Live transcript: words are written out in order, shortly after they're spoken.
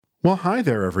Well, hi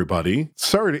there, everybody.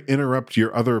 Sorry to interrupt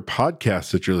your other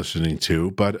podcasts that you're listening to,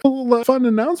 but a little fun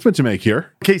announcement to make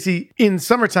here. Casey, in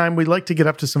summertime, we like to get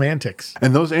up to some antics.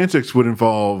 And those antics would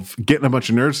involve getting a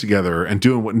bunch of nerds together and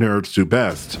doing what nerds do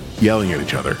best, yelling at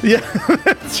each other. Yeah,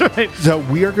 that's right. So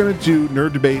we are going to do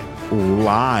Nerd Debate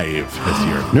live this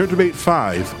year. Nerd Debate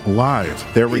 5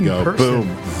 live. There we In go. person. Boom.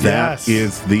 That Yes.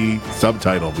 is the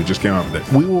subtitle. We just came up with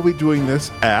it. We will be doing this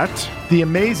at... The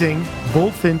amazing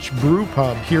Bullfinch Brew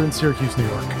Pub here in Syracuse, New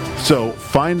York. So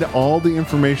find all the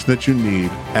information that you need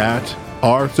at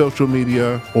our social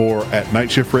media or at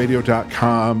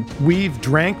nightshiftradio.com. We've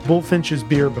drank Bullfinch's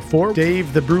beer before.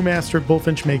 Dave, the brewmaster at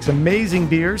Bullfinch, makes amazing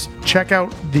beers. Check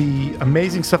out the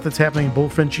amazing stuff that's happening in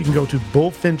Bullfinch. You can go to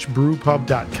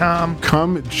bullfinchbrewpub.com.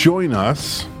 Come join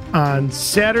us On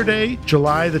Saturday,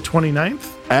 July the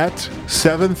 29th. at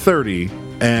 7:30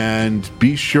 and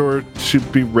be sure to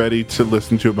be ready to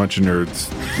listen to a bunch of nerds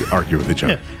argue with each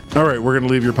other. All right, we're going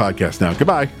to leave your podcast now.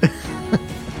 Goodbye.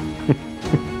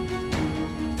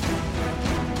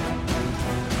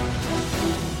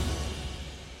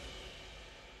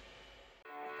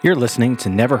 You're listening to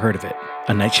Never Heard of It,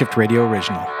 a Night Shift Radio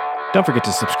original. Don't forget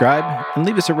to subscribe and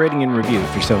leave us a rating and review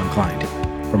if you're so inclined.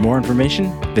 For more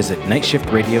information, visit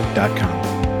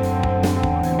nightshiftradio.com.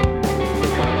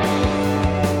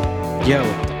 Yo.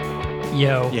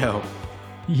 Yeah.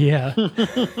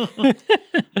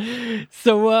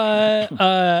 So,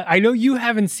 I know you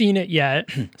haven't seen it yet,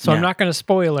 so Yeah. I'm not going to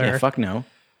spoil her. Yeah, fuck no.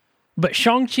 But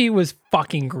Shang-Chi was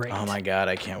fucking great. Oh my god,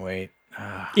 I can't wait.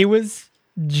 It was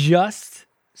just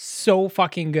so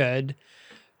fucking good.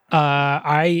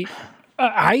 Okay,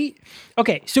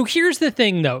 so here's the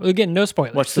thing though. Again, no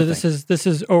spoilers. What's the This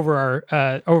is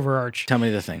overarch. Tell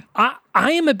me the thing.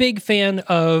 I am a big fan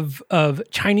of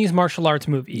Chinese martial arts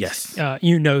movies. Yes.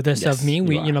 You know this Yes, of me.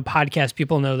 you are. Podcast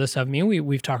people know this of me.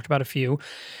 We've talked about a few.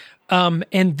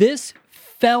 And this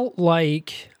felt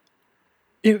like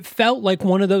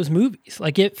one of those movies.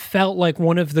 Like it felt like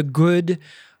one of the good,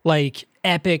 like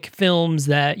epic films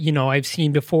that, I've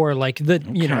seen before. Like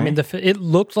it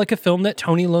looked like a film that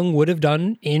Tony Leung would have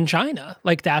done in China.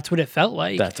 Like that's what it felt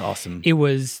like. That's awesome. It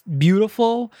was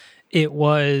beautiful. It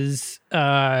was,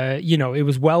 it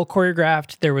was well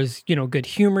choreographed. There was, good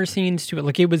humor scenes to it.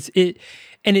 Like it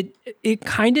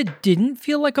kind of didn't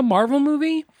feel like a Marvel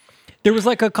movie. There was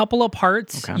like a couple of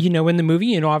parts, in the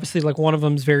movie, obviously like one of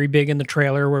them's very big in the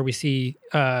trailer where we see,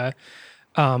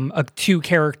 two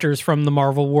characters from the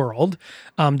Marvel world,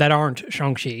 that aren't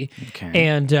Shang-Chi. Okay.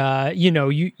 And,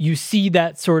 you see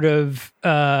that sort of,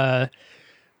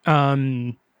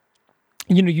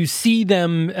 you see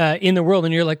them in the world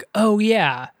and you're like, oh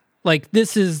yeah, like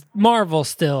this is Marvel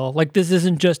still. Like this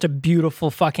isn't just a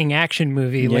beautiful fucking action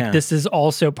movie. Yeah. Like this is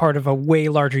also part of a way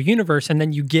larger universe. And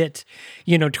then you get,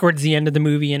 towards the end of the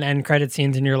movie and end credit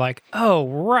scenes and you're like, oh,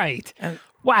 right.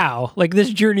 Wow. Like this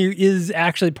journey is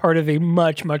actually part of a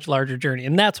much, much larger journey.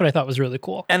 And that's what I thought was really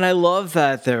cool. And I love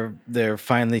that they're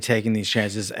finally taking these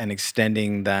chances and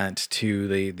extending that to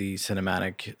the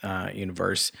cinematic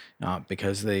universe,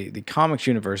 because the comics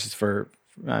universe is for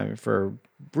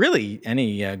really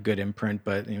any good imprint,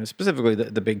 but specifically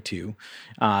the big two,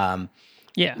 are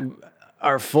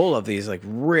full of these like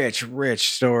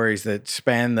rich stories that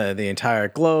span the entire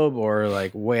globe or like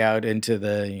way out into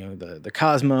the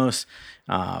cosmos,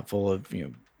 full of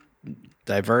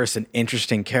diverse and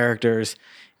interesting characters,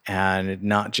 and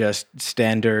not just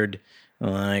standard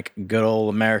like good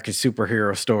old American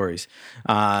superhero stories.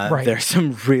 Right. There's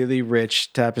some really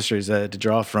rich tapestries to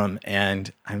draw from,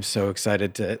 and I'm so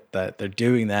excited that they're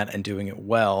doing that and doing it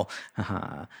well.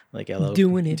 Like LL,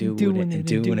 doing it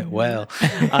well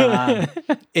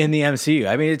in the MCU.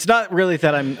 I mean, it's not really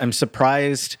that I'm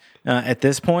surprised at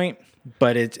this point,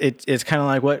 but it's kind of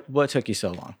like what took you so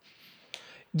long?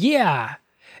 Yeah.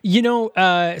 So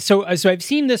I've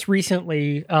seen this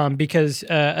recently because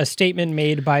a statement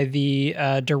made by the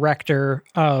director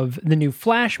of the new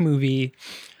Flash movie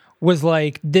was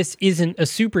like, this isn't a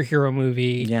superhero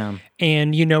movie. Yeah.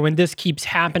 And, and this keeps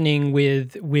happening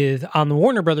with on the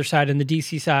Warner Brothers side and the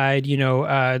DC side,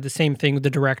 the same thing with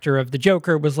the director of the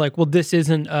Joker was like, well, this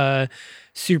isn't a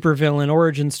supervillain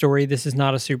origin story. This is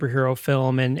not a superhero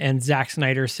film. And Zack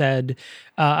Snyder said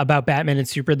about Batman and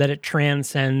Super that it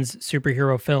transcends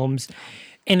superhero films.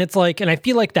 And it's like, and I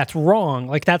feel like that's wrong.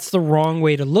 Like that's the wrong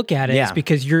way to look at it. Yeah. It's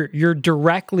because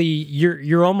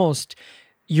you're almost,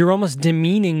 you're almost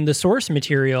demeaning the source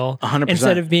material 100%.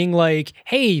 Instead of being like,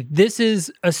 hey, this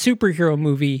is a superhero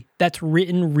movie that's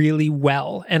written really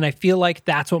well. And I feel like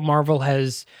that's what Marvel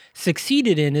has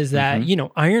succeeded in, is that, you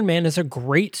know, Iron Man is a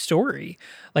great story.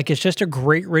 Like, it's just a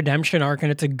great redemption arc, and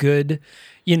it's a good,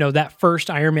 you know, that first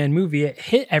Iron Man movie, it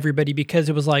hit everybody because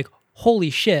it was like, holy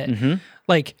shit.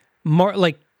 Like,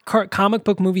 comic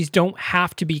book movies don't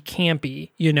have to be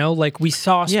campy, you know? Like, we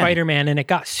saw Spider-Man and it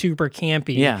got super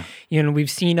campy. Yeah. You know,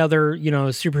 we've seen other, you know,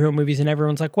 superhero movies and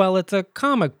everyone's like, well, it's a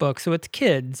comic book, so it's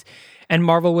kids. And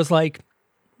Marvel was like,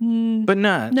 but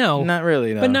not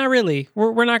really. No. But not really.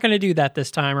 We're not going to do that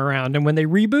this time around. And when they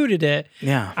rebooted it,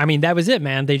 I mean, that was it,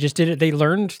 man. They just did it. They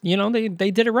learned, you know, they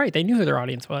did it right. They knew who their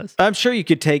audience was. I'm sure you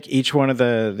could take each one of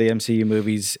the MCU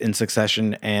movies in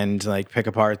succession and like pick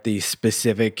apart the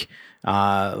specific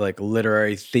like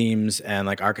literary themes and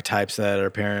like archetypes that are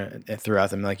apparent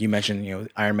throughout them. Like you mentioned, you know,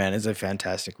 Iron Man is a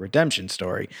fantastic redemption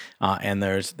story, and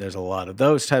there's a lot of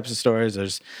those types of stories.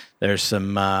 There's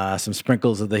some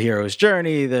sprinkles of the hero's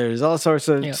journey. There's all sorts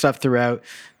of stuff throughout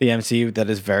the MCU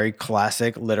that is very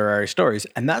classic literary stories,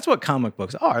 and that's what comic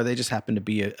books are. They just happen to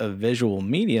be a visual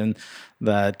medium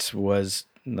that was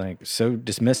like so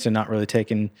dismissed and not really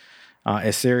taken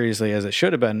as seriously as it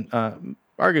should have been,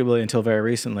 arguably until very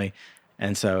recently.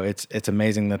 And so it's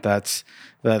amazing that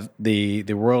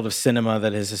the world of cinema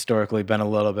that has historically been a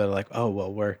little bit like, oh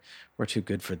well, we're too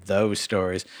good for those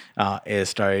stories, is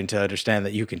starting to understand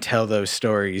that you can tell those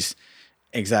stories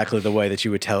exactly the way that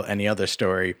you would tell any other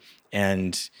story.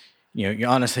 And you know,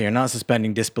 you're not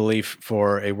suspending disbelief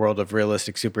for a world of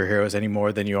realistic superheroes any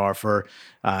more than you are for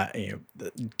you know,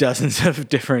 dozens of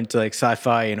different like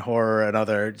sci-fi and horror and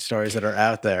other stories that are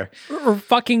out there. Or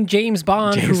fucking James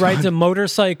Bond, who rides a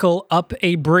motorcycle up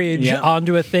a bridge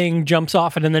onto a thing, jumps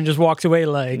off it, and then just walks away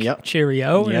like,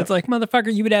 cheerio. And it's like,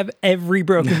 motherfucker, you would have every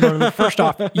broken bone. First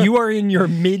off, you are in your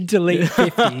mid to late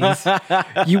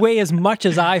 50s. You weigh as much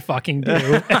as I fucking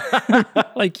do.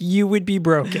 Like, you would be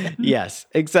broken. Yes,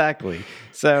 exactly.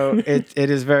 So it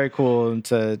is very cool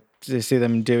to see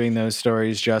them doing those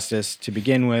stories justice to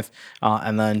begin with,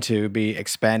 and then to be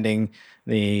expanding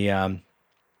the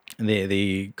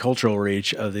cultural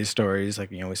reach of these stories,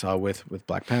 like, you know, we saw with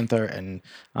Black Panther and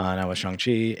now with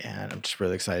Shang-Chi, and I'm just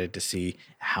really excited to see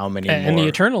how many more. And the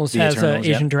Eternals has an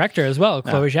Asian director as well,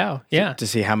 Chloe Zhao. Yeah. To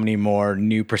see how many more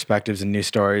new perspectives and new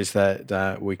stories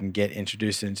that we can get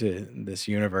introduced into this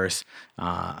universe.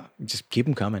 Just keep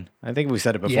them coming. I think we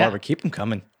said it before, but keep them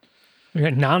coming.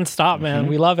 Non-stop, man.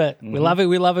 We love it. We love it.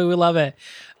 We love it. We love it.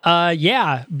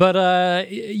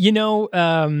 But you know,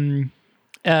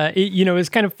 you know, it's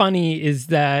kind of funny is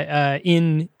that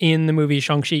in the movie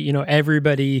Shang-Chi, you know,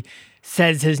 everybody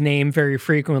says his name very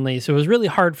frequently, so it was really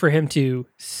hard for him to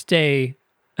stay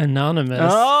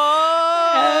anonymous.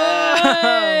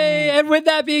 And with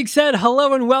that being said,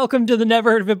 hello and welcome to the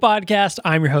Never Heard of It podcast.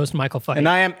 I'm your host, Michael Fight. And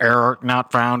I am Eric,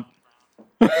 not found.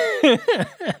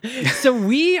 So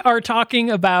we are talking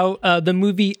about the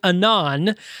movie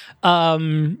Anon,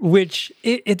 which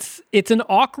it's an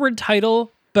awkward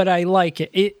title, but I like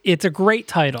it. It's a great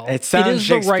title. It sounds it is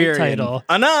the right Shakespearean. title.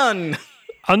 Anon!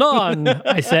 Anon,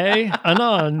 I say.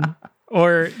 Anon.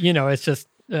 Or, you know, it's just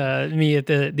me at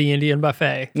the Indian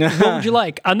buffet. What would you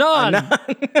like? Anon!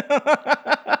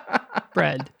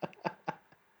 Bread.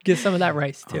 Get some of that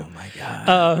rice, too. Oh, my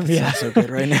God. Sounds so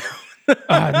good right now.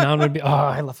 Naan would be. Oh,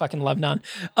 I fucking love naan.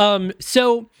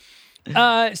 So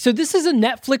this is a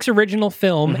Netflix original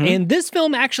film, and this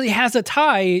film actually has a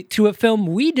tie to a film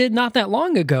we did not that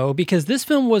long ago, because this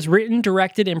film was written,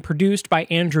 directed, and produced by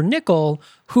Andrew Niccol,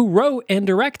 who wrote and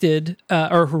directed,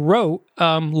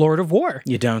 Lord of War.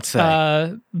 You don't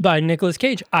say. By Nicolas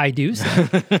Cage. I do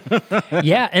say.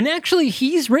 Yeah, and actually,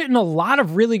 he's written a lot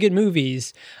of really good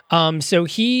movies. So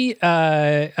he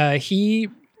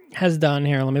has done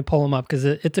here. Let me pull them up because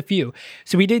it's a few.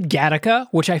 So we did Gattaca,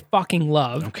 which I fucking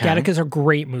love. Okay. Gattaca's a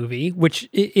great movie, which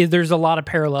there's a lot of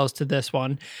parallels to this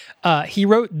one. He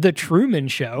wrote The Truman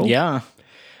Show. Yeah.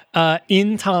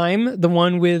 In Time, the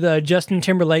one with Justin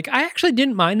Timberlake. I actually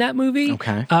didn't mind that movie.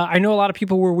 Okay. I know a lot of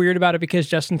people were weird about it because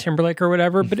Justin Timberlake or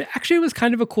whatever, but it actually was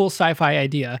kind of a cool sci-fi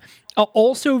idea.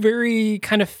 Also very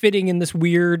kind of fitting in this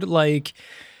weird, like,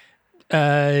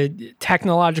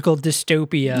 technological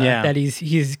dystopia that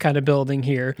he's kind of building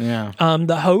here. Yeah.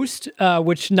 The Host,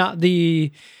 which not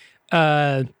the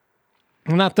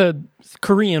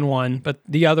Korean one, but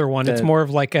the other one. It's more of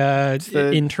like a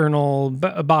internal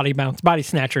body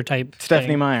snatcher type.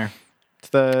 Stephanie thing. Meyer. It's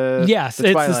the it's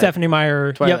the Stephanie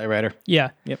Meyer Twilight writer.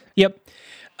 Yeah. Yep.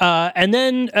 And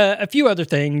then a few other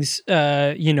things,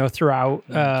 throughout.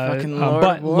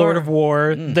 Lord of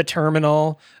War, The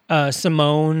Terminal,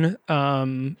 Simone.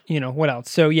 What else?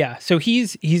 So yeah, so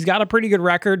he's got a pretty good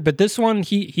record, but this one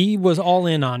he was all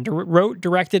in on. Wrote,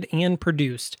 directed, and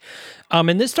produced.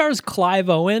 And this stars Clive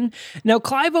Owen. Now,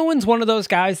 Clive Owen's one of those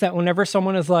guys that whenever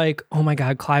someone is like, "Oh my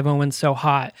God, Clive Owen's so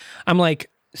hot," I'm like,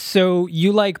 "So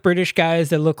you like British guys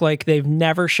that look like they've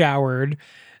never showered,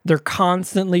 they're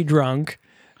constantly drunk."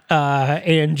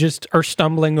 And just are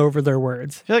stumbling over their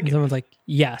words. I feel like someone's like,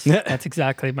 yes, that's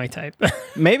exactly my type.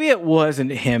 Maybe it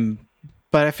wasn't him,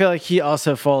 but I feel like he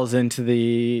also falls into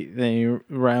the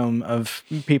realm of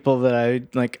people that I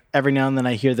like. Every now and then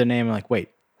I hear their name. I'm like, wait,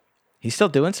 he's still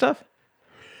doing stuff?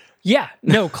 Yeah,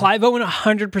 no, Clive Owen,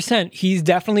 100%. He's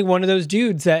definitely one of those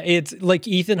dudes that it's like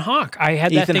Ethan Hawke. I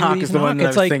had that thing with Ethan Hawke. Is the one that I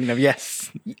was thinking of.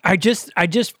 Yes, I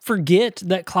just forget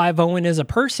that Clive Owen is a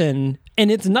person,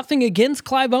 and it's nothing against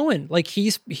Clive Owen. Like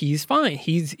he's fine.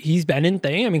 He's been in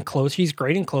thing. I mean, Closer. He's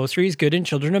great in Closer. He's good in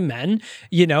Children of Men.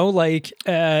 He's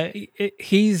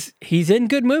in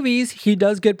good movies. He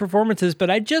does good performances,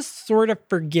 but I just sort of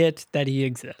forget that he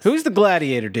exists. Who's the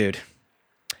Gladiator dude?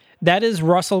 That is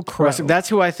Russell Crowe. That's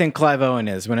who I think Clive Owen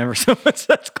is. Whenever someone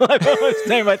says Clive Owen's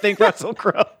name, I think Russell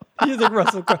Crowe. You think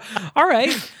Russell Crowe? All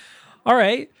right.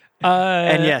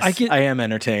 And yes, I am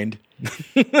entertained.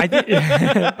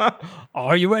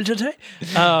 Are you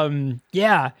entertained?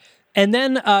 Yeah. And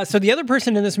then, so the other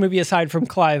person in this movie, aside from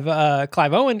Clive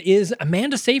Owen, is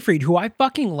Amanda Seyfried, who I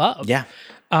fucking love. Yeah.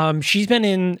 She's been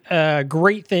in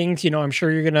great things. I'm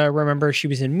sure you're gonna remember. She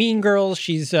was in Mean Girls.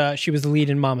 She was the lead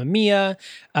in Mamma Mia.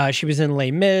 She was in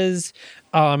Les Mis.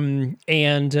 And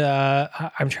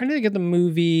I'm trying to think of the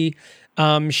movie.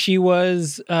 She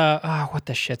was what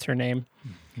the shit's her name?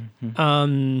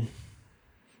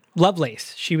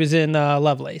 Lovelace. She was in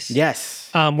Lovelace.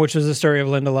 Yes. Which was the story of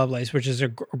Linda Lovelace, which is a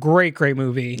great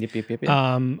movie. Yep.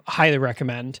 Highly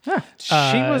recommend. Huh.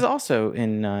 She was also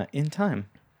In Time.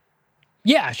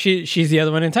 Yeah, she's the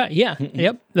other one in time. Yeah,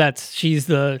 yep. She's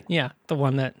the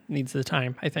one that needs the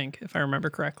time, I think, if I remember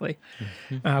correctly,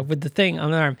 with the thing on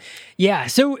the arm. Yeah.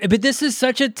 So, but this is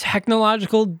such a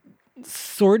technological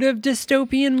sort of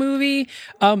dystopian movie.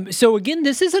 So again,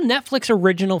 this is a Netflix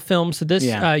original film. So this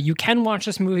you can watch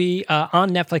this movie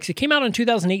on Netflix. It came out in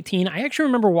 2018. I actually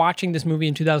remember watching this movie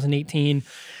in 2018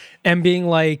 and being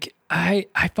like, I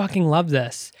fucking love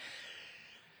this.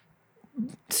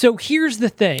 So here's the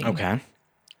thing. Okay.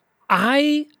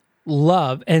 I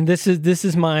love, and this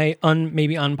is my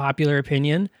maybe unpopular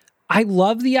opinion, I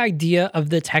love the idea of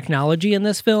the technology in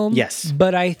this film. Yes.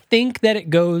 But I think that it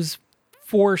goes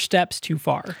 4 steps too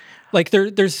far. Like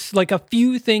there's like a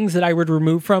few things that I would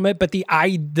remove from it, but the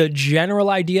general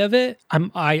idea of it,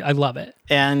 I love it.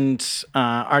 And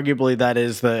arguably that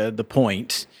is the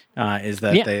point, is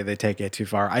that they take it too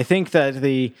far. I think that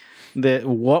the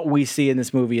what we see in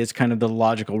this movie is kind of the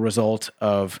logical result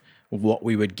of what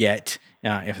we would get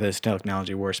if this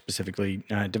technology were specifically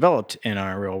developed in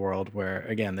our real world, where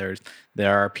again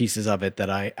there are pieces of it that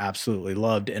I absolutely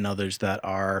loved and others that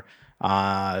are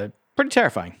pretty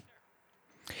terrifying.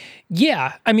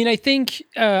 Yeah, I mean, I think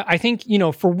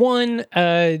for one,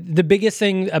 the biggest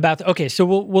thing about so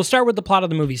we'll start with the plot of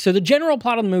the movie. So the general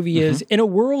plot of the movie is, in a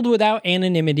world without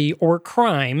anonymity or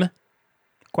crime,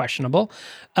 questionable,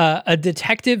 a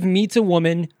detective meets a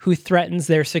woman who threatens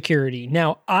their security.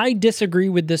 Now, I disagree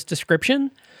with this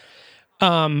description.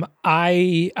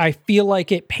 I feel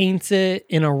like it paints it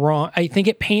in a wrong. I think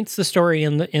it paints the story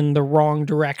in the wrong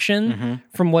direction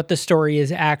from what the story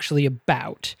is actually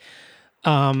about.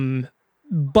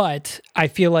 But I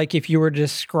feel like if you were to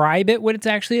describe it, what it's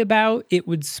actually about, it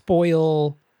would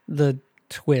spoil the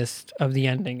twist of the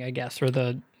ending, I guess, or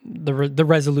the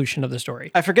resolution of the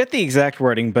story. I forget the exact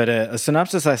wording, but a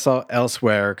synopsis I saw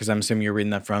elsewhere, because I'm assuming you're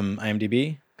reading that from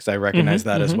IMDb, because I recognize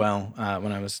that as well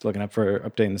when I was looking up for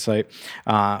updating the site,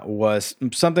 was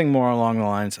something more along the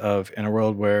lines of, in a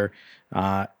world where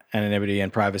anonymity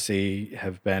and privacy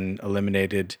have been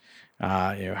eliminated,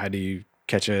 how do you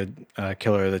catch a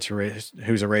killer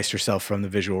who's erased herself from the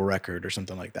visual record or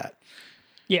something like that?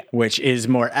 Yeah. Which is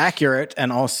more accurate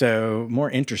and also more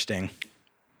interesting.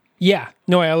 Yeah,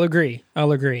 no, I'll agree.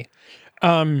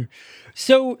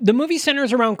 So the movie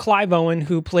centers around Clive Owen,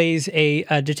 who plays a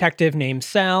detective named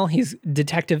Sal. He's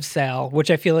Detective Sal, which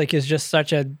I feel like is just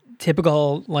such a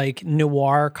typical like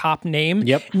noir cop name.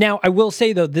 Yep. Now, I will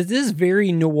say though, this is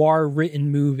very noir written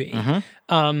movie.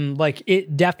 Like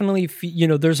it definitely,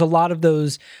 there's a lot of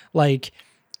those like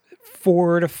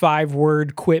 4 to 5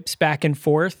 word quips back and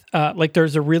forth. Like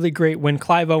there's a really great, when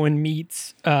Clive Owen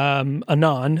meets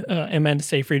Anon, Amanda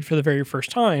Seyfried, for the very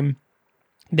first time,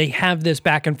 they have this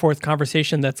back and forth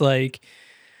conversation that's like,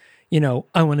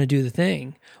 I want to do the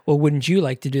thing. Well, wouldn't you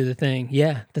like to do the thing?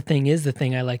 Yeah, the thing is the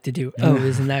thing I like to do. Oh,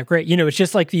 isn't that great? It's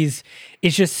just like these,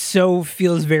 it just so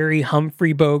feels very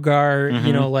Humphrey Bogart,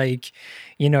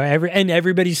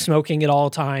 everybody's smoking at all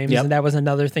times. Yep. And that was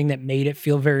another thing that made it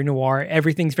feel very noir.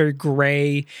 Everything's very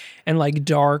gray and like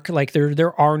dark. Like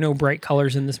there are no bright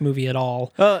colors in this movie at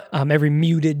all. Every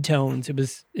muted tones,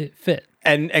 it fit.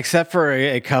 And except for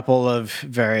a couple of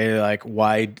very like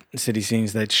wide city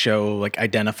scenes that show like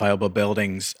identifiable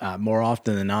buildings, more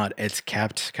often than not, it's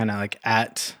kept kind of like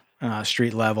at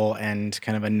street level and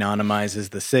kind of anonymizes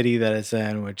the city that it's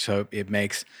in, which so it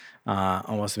makes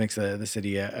almost makes the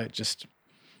city just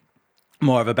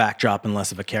more of a backdrop and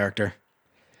less of a character.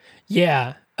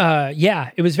 Yeah.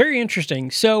 It was very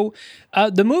interesting. So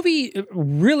the movie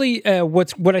really,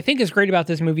 what I think is great about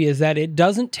this movie is that it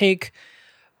doesn't take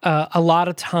a lot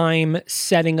of time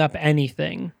setting up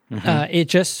anything. It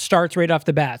just starts right off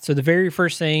the bat. So the very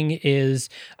first thing is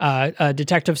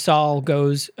Detective Saul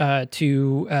goes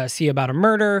to see about a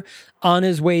murder. On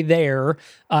his way there,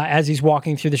 as he's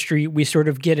walking through the street, we sort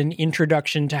of get an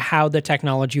introduction to how the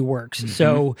technology works.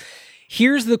 So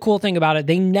here's the cool thing about it.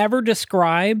 They never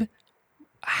describe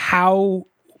how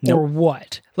or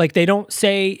what. Like they don't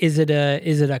say, is it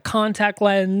a contact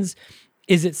lens?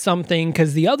 Is it something?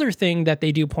 Because the other thing that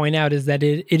they do point out is that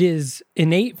it is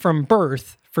innate from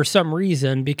birth for some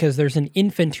reason, because there's an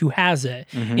infant who has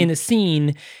it. In a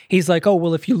scene, he's like, oh,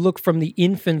 well, if you look from the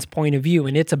infant's point of view,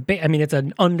 and it's it's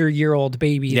an under-year-old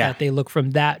baby that they look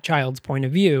from that child's point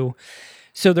of view.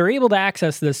 So they're able to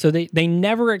access this. So they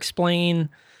never explain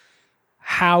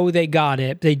how they got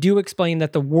it. They do explain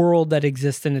that the world that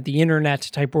exists in it, the internet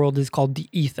type world, is called the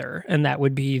ether, and that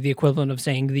would be the equivalent of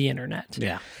saying the internet.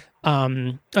 Yeah.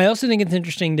 I also think it's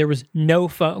interesting. There was no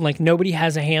phone, like nobody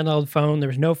has a handheld phone. There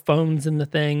was no phones in the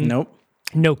thing. Nope.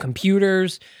 No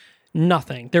computers,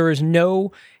 nothing. There was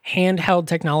no handheld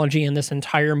technology in this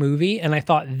entire movie. And I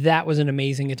thought that was an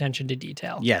amazing attention to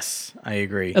detail. Yes, I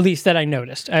agree. At least that I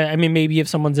noticed. I mean, maybe if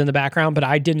someone's in the background, but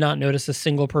I did not notice a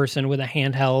single person with a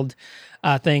handheld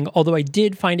thing. Although I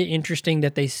did find it interesting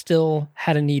that they still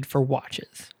had a need for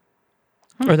watches,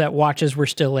 or that watches were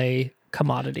still a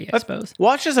commodity, I suppose.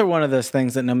 Watches are one of those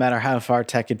things that no matter how far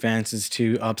tech advances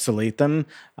to obsolete them,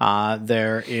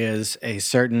 there is a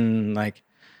certain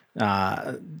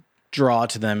draw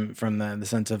to them from the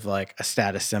sense of like a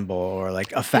status symbol or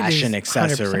like a fashion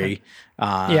accessory.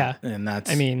 And that's,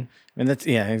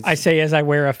 I say as I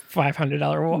wear a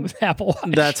 $500 Apple Watch.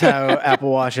 That's how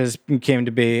Apple Watches came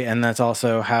to be, and that's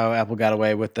also how Apple got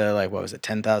away with the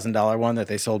 $10,000 one that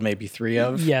they sold maybe 3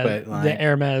 of. Yeah, but the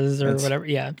Hermes or whatever.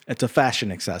 Yeah, it's a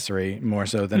fashion accessory more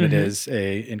so than it is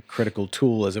a critical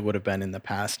tool as it would have been in the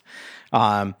past.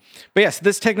 But yes,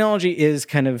 this technology is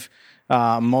kind of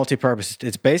multi-purpose.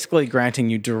 It's basically granting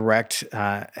you direct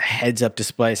heads-up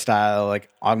display style, like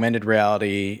augmented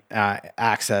reality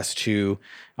access to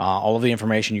all of the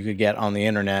information you could get on the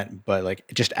internet, but like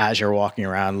just as you're walking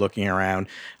around, looking around.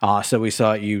 So we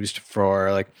saw it used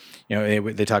for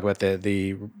they talk about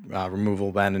the removal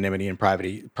of anonymity and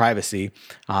privacy.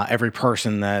 Every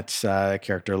person that a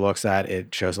character looks at,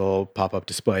 it shows a little pop-up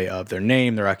display of their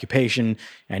name, their occupation,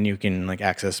 and you can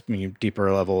access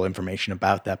deeper level information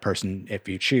about that person if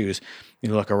you choose.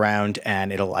 You look around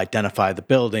and it'll identify the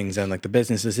buildings and the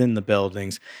businesses in the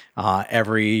buildings.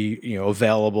 Every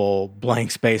available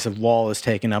blank space of wall is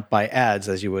taken up by ads,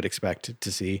 as you would expect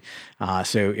to see.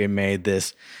 So it made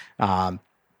this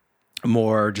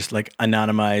more just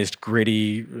anonymized,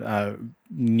 gritty,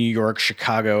 New York,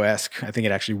 Chicago-esque. I think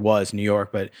it actually was New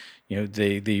York, but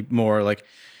the more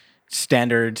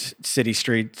standard city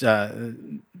street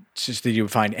just that you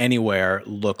would find anywhere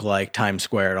look like Times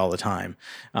Square all the time,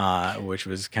 which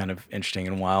was kind of interesting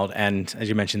and wild. And as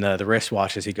you mentioned, the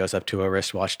wristwatches, he goes up to a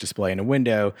wristwatch display in a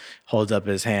window, holds up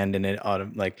his hand, and it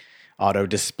auto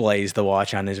displays the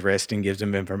watch on his wrist and gives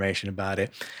him information about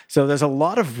it. So there's a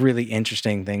lot of really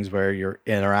interesting things where you're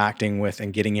interacting with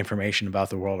and getting information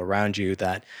about the world around you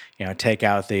that take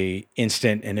out the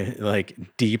instant and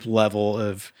deep level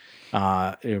of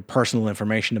personal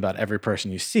information about every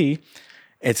person you see.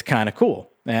 It's kind of cool.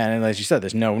 And as you said,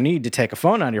 there's no need to take a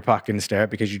phone out of your pocket and stare at it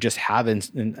because you just have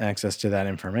access to that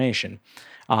information.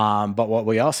 But what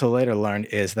we also later learned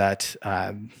is that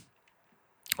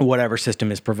whatever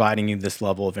system is providing you this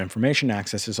level of information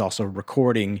access is also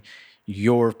recording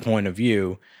your point of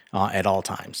view at all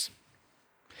times.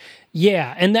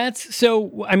 Yeah, and that's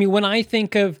so. I mean, when I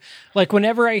think of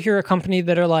whenever I hear a company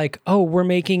that are like, "Oh, we're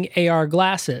making AR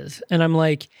glasses," and I'm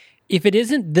like, if it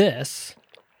isn't this,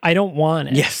 I don't want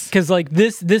it. Yes. Because like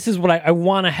this is what I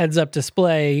want a heads up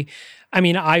display. I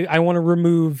mean, I want to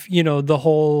remove, the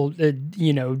whole,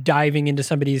 diving into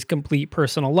somebody's complete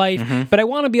personal life, but I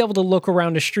want to be able to look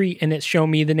around a street and it show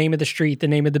me the name of the street, the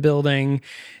name of the building,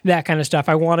 that kind of stuff.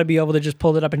 I want to be able to just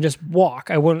pull it up and just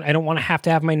walk. I don't want to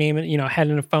have my name, head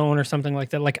in a phone or something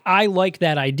like that. Like, I like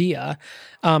that idea.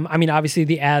 I mean, obviously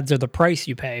the ads are the price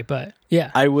you pay, but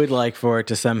yeah. I would like for it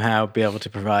to somehow be able to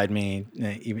provide me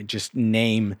even just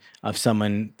name of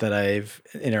someone that I've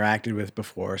interacted with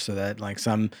before, so that like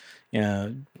some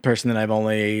person that I've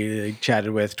only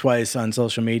chatted with twice on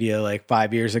social media like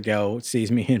 5 years ago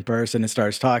sees me in person and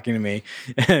starts talking to me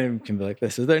and can be like,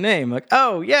 this is their name. Like,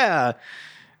 oh yeah.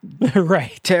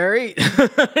 Right. Terry.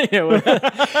 What's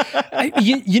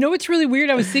really weird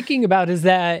I was thinking about is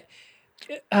that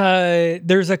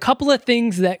there's a couple of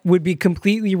things that would be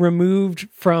completely removed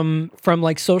from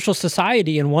like social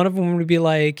society. And one of them would be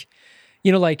like,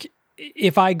 like,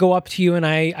 if I go up to you and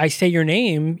I say your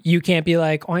name, you can't be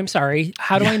like, oh, I'm sorry,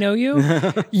 how do I know you?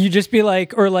 You just be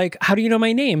like, or like, how do you know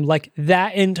my name? Like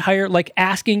that entire, like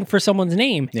asking for someone's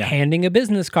name, handing a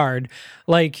business card.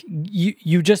 Like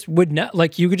you just would not,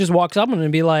 like you could just walk up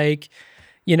and be like,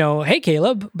 hey,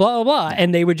 Caleb, blah, blah, blah.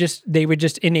 And they would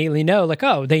just innately know, like,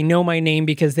 oh, they know my name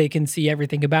because they can see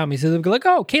everything about me. So they'll be like,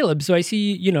 oh, Caleb, so I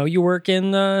see, you work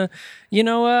in,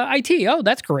 IT. Oh,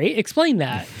 that's great. Explain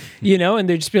that, and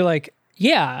they'd just be like,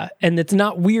 yeah. And it's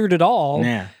not weird at all.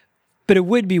 Yeah. But it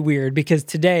would be weird because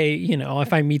today,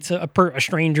 if I meet a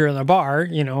stranger in a bar,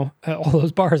 all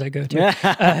those bars I go to, if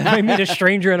I meet a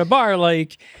stranger in a bar,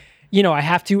 like, I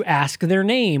have to ask their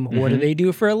name. What do they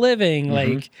do for a living?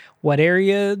 Like, what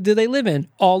area do they live in?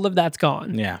 All of that's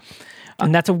gone. Yeah.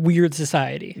 And that's a weird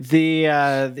society. The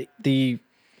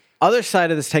other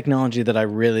side of this technology that I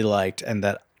really liked and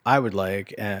that I would like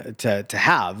to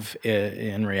have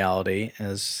in reality,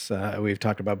 as we've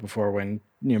talked about before when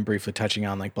briefly touching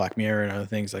on like Black Mirror and other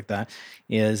things like that,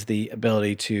 is the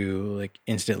ability to like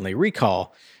instantly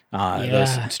recall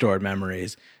those stored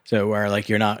memories. So where like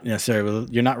you're not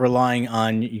relying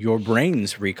on your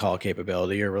brain's recall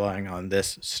capability, you're relying on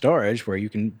this storage where you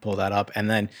can pull that up and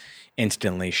then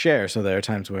instantly share. So there are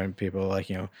times when people are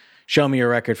like, show me your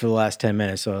record for the last 10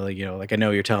 minutes. So like, like I know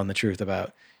you're telling the truth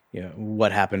about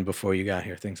what happened before you got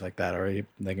here, things like that. Or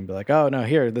they can be like, oh no,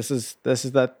 here, this is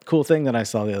that cool thing that I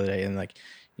saw the other day, and like,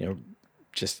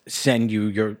 just send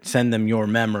them your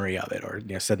memory of it, or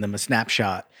send them a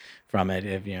snapshot from it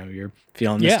if you're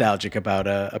feeling nostalgic about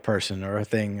a person or a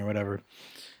thing or whatever.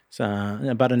 So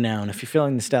about a noun, if you're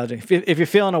feeling nostalgic, if you're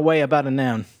feeling a way about a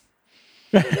noun.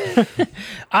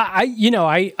 I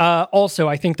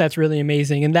think that's really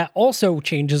amazing, and that also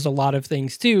changes a lot of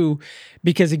things too,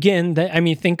 because again,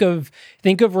 think of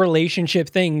relationship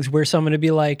things where someone would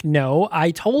be like, "No,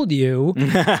 I told you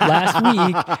last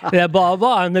week that blah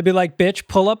blah," and they'd be like, "Bitch,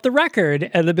 pull up the record,"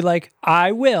 and they'd be like,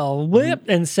 "I will," whip,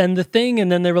 and send the thing,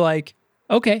 and then they were like,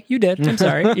 "Okay, you did. I'm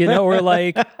sorry," or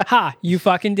like, "Ha, you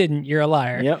fucking didn't. You're a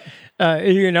liar." Yep.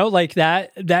 Like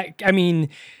that. I mean.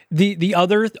 The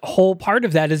other whole part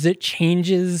of that is it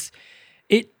changes,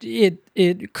 it derails.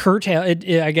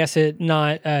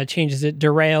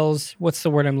 What's the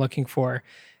word I'm looking for?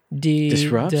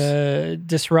 Disrupts?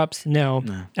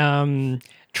 No.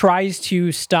 Tries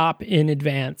to stop in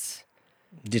advance.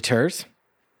 Deters.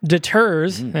 It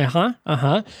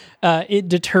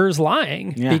deters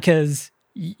lying because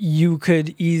you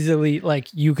could easily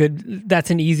that's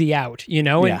an easy out,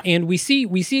 and we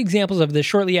see examples of this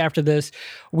shortly after this.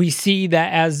 We see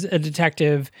that as a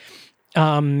detective,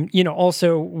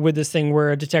 also with this thing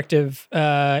where a detective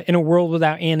in a world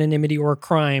without anonymity or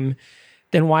crime,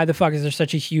 then why the fuck is there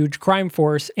such a huge crime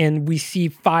force? And we see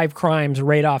 5 crimes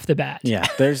right off the bat. Yeah,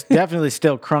 there's definitely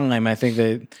still crime. I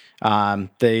think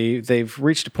they've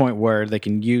reached a point where they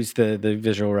can use the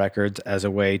visual records as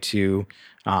a way to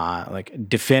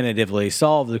definitively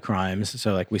solve the crimes.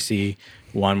 So like we see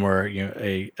one where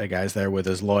a guy's there with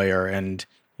his lawyer and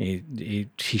he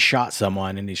shot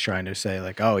someone and he's trying to say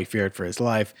like, oh, he feared for his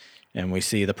life, and we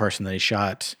see the person that he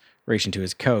shot reach into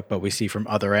his coat, but we see from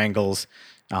other angles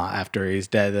after he's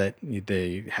dead that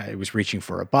he was reaching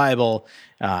for a Bible,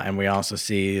 and we also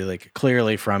see like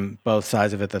clearly from both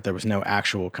sides of it that there was no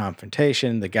actual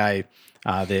confrontation. The guy,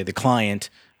 the client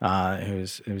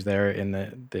who's there in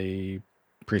the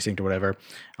precinct or whatever,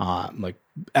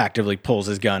 actively pulls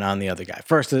his gun on the other guy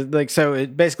first. So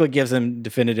it basically gives them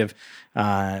definitive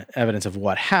evidence of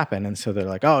what happened, and so they're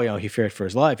like, oh, he feared for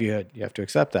his life. You have to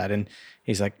accept that. And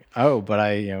he's like, oh, but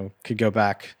I could go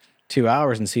back 2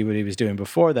 hours and see what he was doing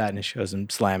before that, and it shows him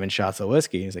slamming shots of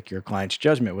whiskey. He's like, your client's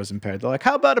judgment was impaired. They're like,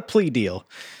 how about a plea deal?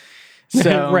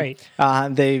 So Right.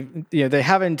 They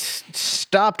haven't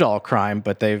stopped all crime,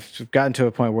 but they've gotten to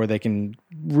a point where they can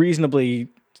reasonably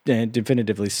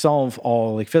definitively solve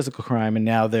all like physical crime, and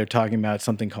now they're talking about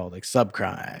something called like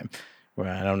subcrime,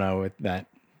 where I don't know what that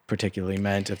particularly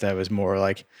meant, if that was more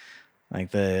like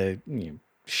the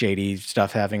shady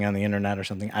stuff happening on the internet or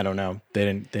something. I don't know. They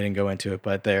didn't go into it,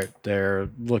 but they're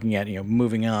looking at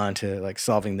moving on to like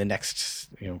solving the next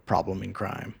problem in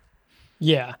crime.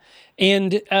 Yeah.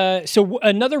 And so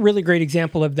another really great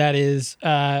example of that is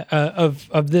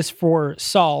of this for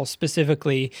Saul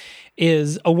specifically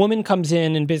is a woman comes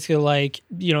in and basically like,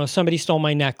 somebody stole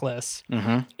my necklace.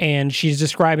 And she's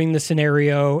describing the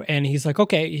scenario and he's like,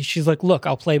 okay. She's like, look,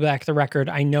 I'll play back the record.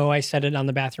 I know I set it on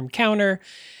the bathroom counter.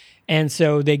 And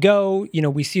so they go,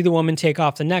 we see the woman take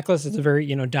off the necklace. It's a very,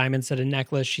 diamond set of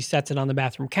necklace. She sets it on the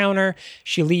bathroom counter.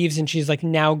 She leaves and she's like,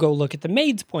 now go look at the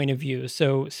maid's point of view.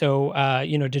 So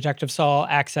Detective Saul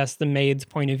accessed the maid's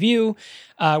point of view.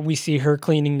 We see her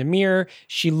cleaning the mirror.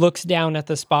 She looks down at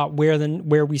the spot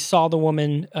where we saw the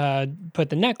woman put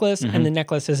the necklace and the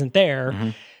necklace isn't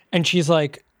there. And she's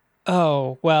like,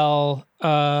 oh, well,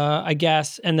 I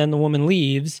guess. And then the woman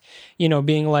leaves,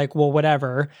 being like, well,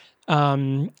 whatever.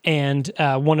 And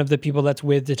one of the people that's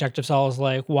with Detective Saul is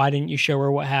like, why didn't you show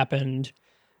her what happened,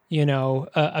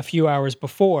 a few hours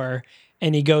before?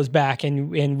 And he goes back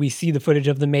and we see the footage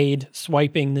of the maid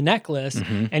swiping the necklace.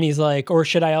 And he's like, or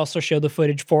should I also show the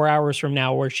footage 4 hours from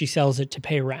now where she sells it to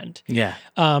pay rent? Yeah.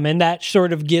 And that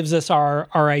sort of gives us our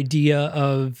idea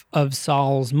of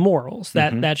Saul's morals.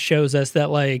 That shows us that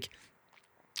like,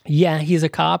 yeah, he's a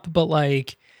cop, but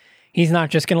like, he's not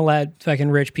just going to let fucking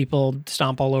rich people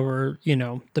stomp all over,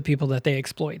 the people that they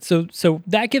exploit. So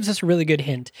that gives us a really good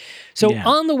hint. So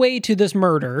on the way to this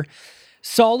murder,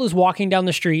 Saul is walking down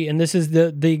the street, and this is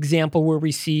the example where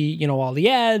we see, all the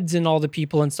ads and all the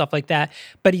people and stuff like that.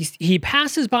 But he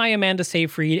passes by Amanda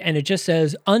Seyfried, and it just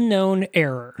says unknown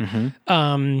error,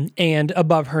 and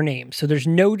above her name. So there's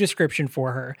no description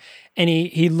for her. And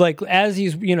he like as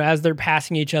he's as they're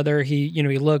passing each other, he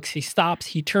looks, he stops,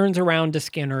 he turns around to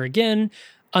scan her again,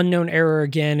 unknown error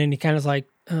again, and he kind of like,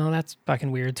 oh, that's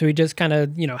fucking weird. So he just kind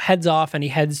of, heads off and he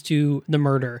heads to the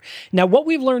murder. Now, what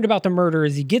we've learned about the murder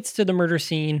is he gets to the murder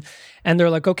scene and they're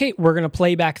like, okay, we're going to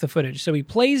play back the footage. So he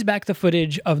plays back the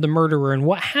footage of the murderer. And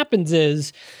what happens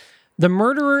is the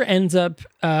murderer ends up,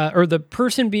 or the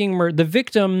person being murdered, the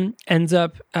victim ends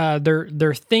up,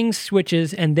 their thing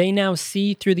switches and they now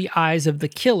see through the eyes of the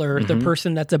killer, the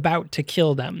person that's about to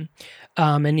kill them.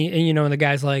 And the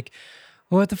guy's like,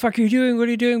 what the fuck are you doing? What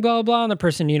are you doing? Blah, blah, blah. And the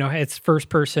person, it's first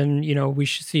person, we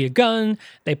should see a gun.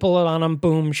 They pull it on him.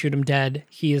 Boom, shoot him dead.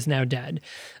 He is now dead.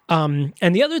 And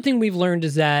the other thing we've learned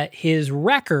is that his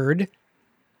record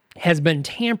has been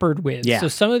tampered with. Yeah. So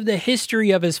some of the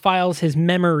history of his files, his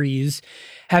memories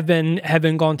have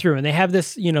been gone through. And they have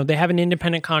this, they have an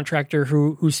independent contractor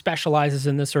who specializes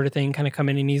in this sort of thing, kind of come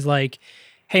in and he's like,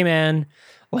 hey man,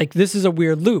 like this is a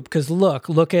weird loop because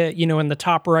look at, in the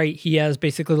top right, he has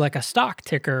basically like a stock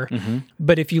ticker.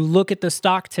 But if you look at the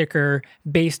stock ticker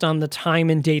based on the time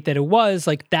and date that it was,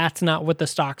 like that's not what the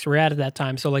stocks were at that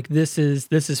time. So like this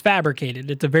is fabricated.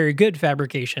 It's a very good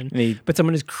fabrication, but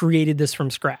someone has created this from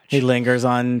scratch. He lingers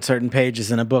on certain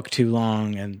pages in a book too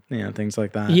long and things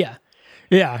like that. Yeah.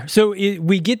 Yeah, so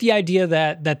we get the idea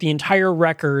that the entire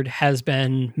record has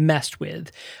been messed with,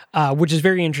 which is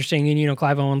very interesting. And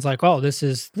Clive Owen's like, "Oh, this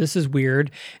is weird."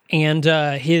 And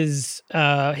his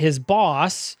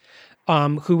boss,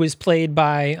 who was played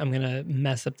by, I'm gonna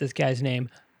mess up this guy's name,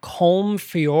 Colm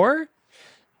Feore,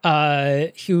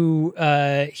 who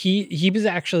he was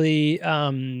actually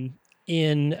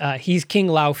he's King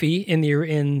Laufey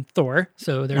in Thor,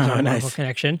 so there's a Marvel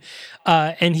connection.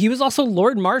 And he was also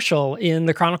Lord Marshal in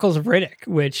the Chronicles of Riddick,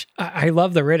 which I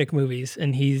love the Riddick movies,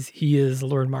 and he is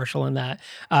Lord Marshal in that.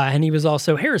 And he was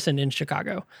also Harrison in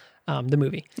Chicago, the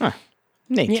movie.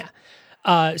 Neat.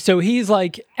 Yeah. So he's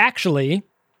like, actually,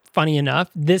 funny enough,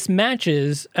 this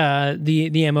matches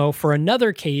the MO for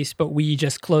another case, but we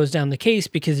just closed down the case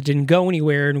because it didn't go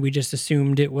anywhere and we just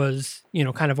assumed it was,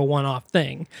 kind of a one-off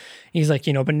thing. He's like,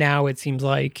 but now it seems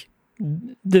like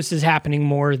this is happening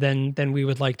more than we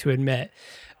would like to admit.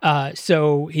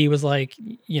 So he was like,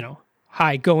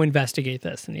 hi, go investigate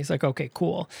this. And he's like, okay,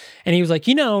 cool. And he was like,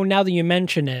 now that you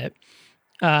mention it,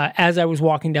 as I was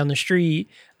walking down the street,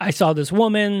 I saw this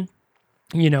woman.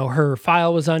 Her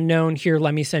file was unknown. Here,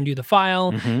 let me send you the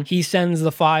file. He sends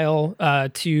the file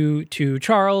to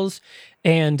Charles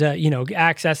and,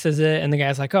 accesses it. And the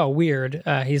guy's like, oh, weird.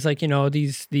 He's like,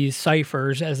 these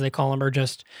ciphers, as they call them, are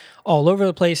just all over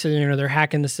the place. And, they're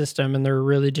hacking the system and they're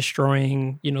really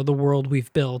destroying, the world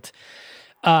we've built.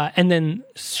 And then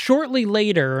shortly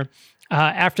later,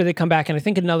 after they come back, and I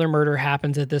think another murder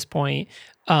happens at this point,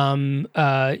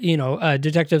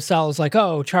 Detective Sal is like,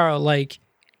 oh, Charles, like,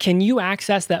 can you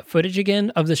access that footage again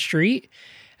of the street?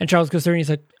 And Charles goes through and he's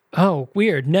like, oh,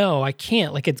 weird. No, I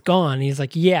can't. Like, it's gone. And he's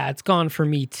like, yeah, it's gone for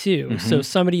me too. So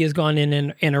somebody has gone in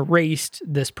and erased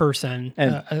this person,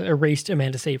 and erased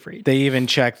Amanda Seyfried. They even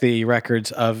check the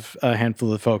records of a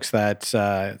handful of folks that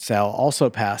Sal also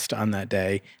passed on that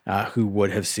day who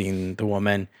would have seen the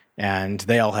woman. And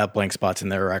they all have blank spots in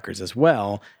their records as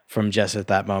well from just at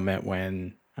that moment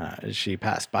when she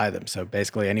passed by them. So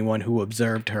basically anyone who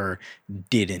observed her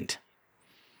didn't.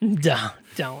 Don't.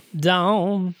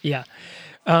 Yeah.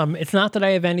 It's not that I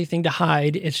have anything to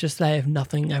hide. It's just that I have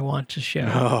nothing I want to show.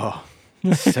 Oh,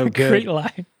 so good. Great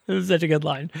line. It was such a good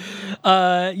line.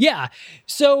 Yeah.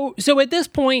 So at this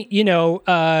point,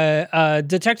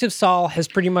 Detective Saul has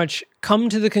pretty much come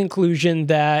to the conclusion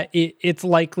that it's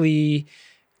likely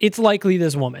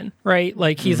this woman, right?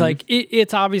 Like he's like,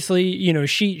 it's obviously,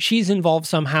 she's involved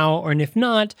somehow, and if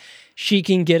not, she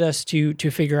can get us to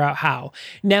figure out how.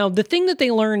 Now, the thing that they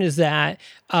learn is that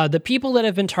the people that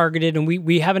have been targeted, and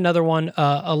we have another one,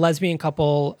 a lesbian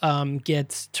couple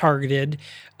gets targeted,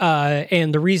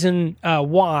 and the reason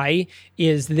why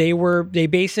is they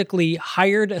basically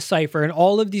hired a cipher, and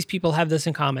all of these people have this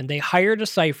in common. They hired a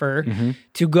cipher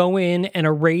to go in and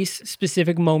erase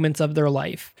specific moments of their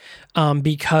life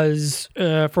because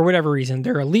for whatever reason,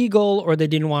 they're illegal or they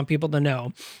didn't want people to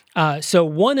know. So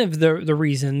one of the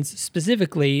reasons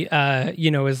specifically,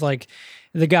 is like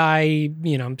the guy,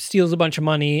 steals a bunch of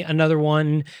money. Another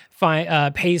one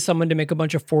pays someone to make a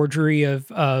bunch of forgery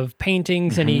of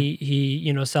paintings, and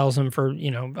he sells them for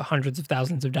hundreds of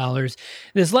thousands of dollars.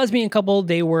 This lesbian couple,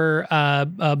 they were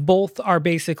both are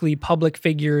basically public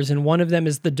figures, and one of them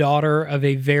is the daughter of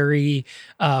a very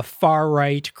far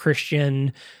right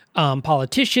Christian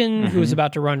politician who was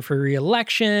about to run for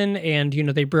re-election, and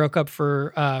they broke up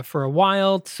for a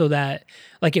while so that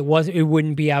like it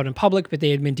wouldn't be out in public, but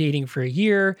they had been dating for a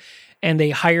year, and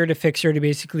they hired a fixer to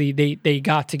basically they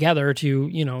got together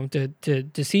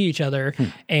to see each other,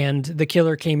 and the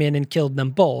killer came in and killed them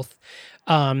both.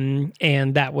 And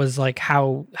that was like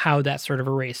how that sort of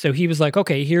erased. So he was like,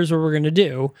 okay, here's what we're gonna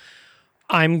do.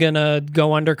 I'm gonna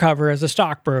go undercover as a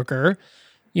stockbroker.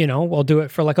 We'll do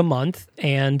it for like a month,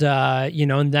 and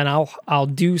and then I'll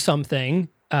do something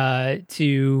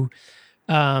to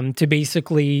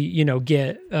basically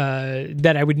get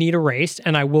that I would need erased,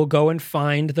 and I will go and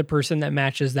find the person that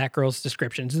matches that girl's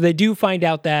description. So they do find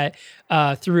out that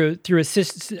through a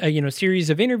series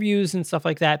of interviews and stuff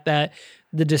like that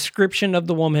the description of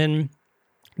the woman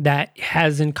that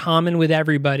has in common with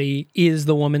everybody is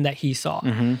the woman that he saw.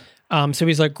 So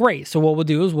he's like, great. So what we'll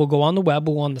do is we'll go on the web,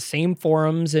 we'll go on the same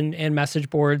forums and message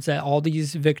boards that all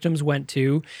these victims went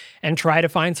to and try to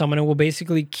find someone. And we'll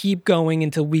basically keep going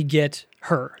until we get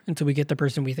the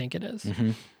person we think it is.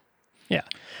 Yeah.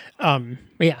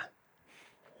 Yeah.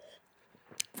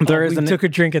 We took a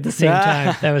drink at the same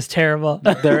time. That was terrible.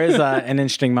 There is an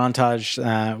interesting montage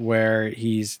where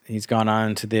he's gone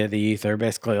on to the ether,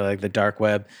 basically like the dark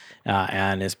web,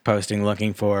 and is posting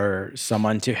looking for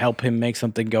someone to help him make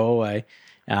something go away.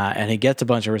 And he gets a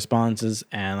bunch of responses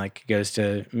and like goes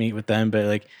to meet with them, but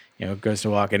like goes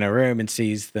to walk in a room and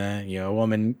sees the a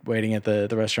woman waiting at the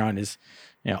restaurant is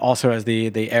also has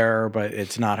the error, but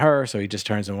it's not her, so he just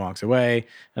turns and walks away.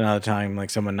 Another time, like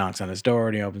someone knocks on his door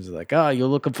and he opens it like, oh, you're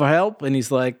looking for help? And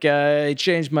he's like, I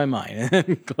changed my mind,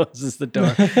 and closes the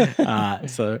door.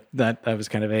 So that was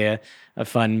kind of a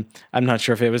fun, I'm not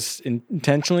sure if it was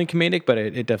intentionally comedic, but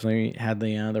it definitely had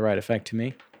the right effect to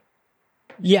me.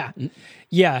 Yeah.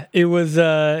 It was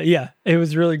it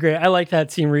was really great. I like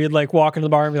that scene where you'd like walk into the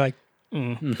bar and be like,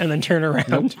 and then turn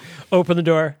around, open the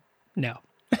door. No.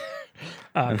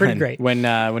 Pretty great. When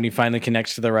he finally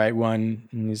connects to the right one,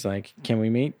 and he's like, "Can we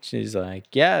meet?" She's like,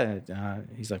 "Yeah."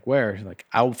 He's like, "Where?" She's like,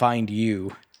 "I'll find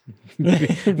you."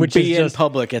 Which be in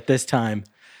public at this time.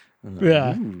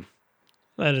 Yeah,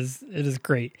 it is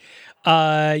great.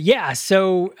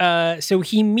 So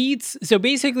he meets. So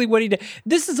basically, what he did.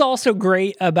 This is also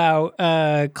great about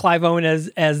Clive Owen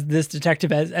as this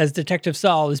detective as Detective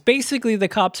Saul is basically the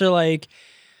cops are like,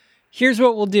 "Here's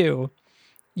what we'll do.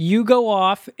 You go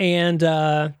off and, be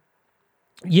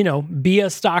a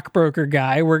stockbroker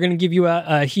guy. We're going to give you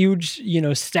a huge,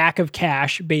 stack of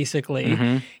cash,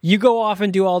 basically. You go off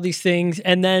and do all these things,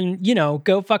 and then,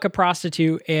 go fuck a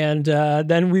prostitute, and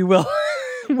then we will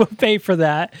we'll pay for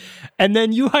that. And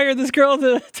then you hire this girl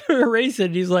to erase it.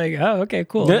 And he's like, oh, okay,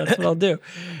 cool. That's what I'll do.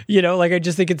 I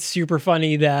just think it's super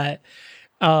funny that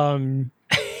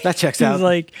That checks He's out.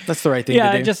 like, that's the right thing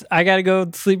to do. I gotta go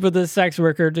sleep with a sex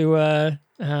worker to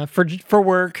for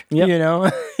work. Yep. You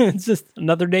know, it's just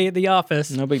another day at the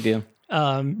office. No big deal.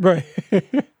 Right.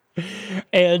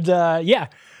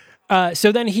 And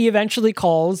so then he eventually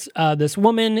calls this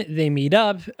woman. They meet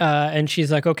up, and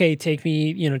she's like, "Okay, take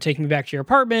me back to your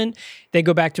apartment." They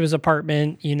go back to his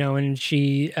apartment, and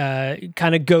she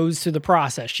kind of goes through the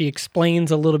process. She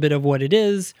explains a little bit of what it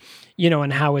is,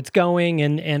 and how it's going,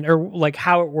 and or like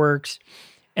how it works.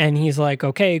 And he's like,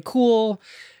 "Okay, cool."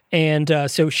 And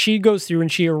so she goes through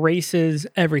and she erases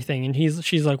everything. And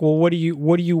she's like, "Well, what do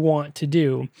you want to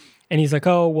do?" And he's like,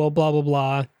 "Oh, well, blah blah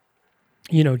blah.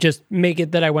 Just make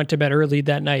it that I went to bed early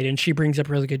that night." And she brings up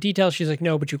really good details. She's like,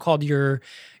 "No, but you called your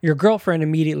girlfriend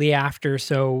immediately after.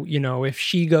 So, if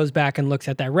she goes back and looks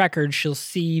at that record, she'll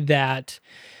see that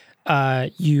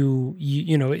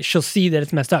she'll see that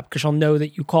it's messed up because she'll know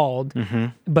that you called,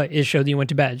 but it showed that you went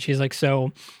to bed." She's like,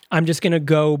 "So I'm just going to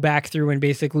go back through and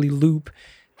basically loop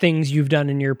things you've done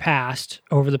in your past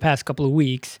over the past couple of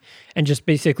weeks and just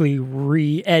basically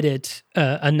re-edit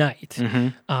a night,"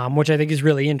 which I think is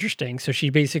really interesting. So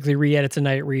she basically re-edits a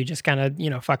night where you just kind of,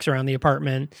 fucks around the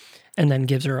apartment and then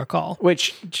gives her a call.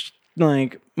 Which,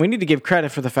 like, we need to give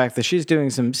credit for the fact that she's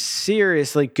doing some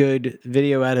seriously good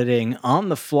video editing on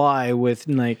the fly with,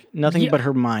 like, nothing but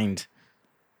her mind.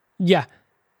 Yeah.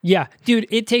 Yeah, dude,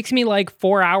 it takes me like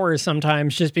 4 hours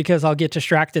sometimes just because I'll get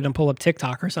distracted and pull up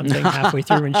TikTok or something halfway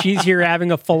through. And she's here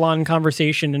having a full-on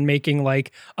conversation and making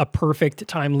like a perfect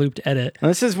time-looped edit.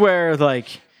 And this is where,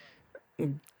 like,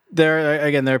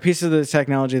 there are pieces of this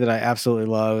technology that I absolutely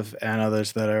love and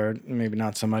others that are maybe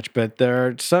not so much. But there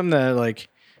are some that, like,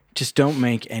 just don't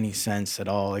make any sense at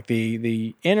all. Like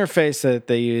the interface that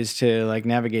they use to, like,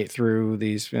 navigate through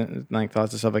these, like,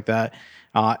 thoughts and stuff like that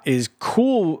is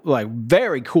cool, like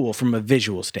very cool from a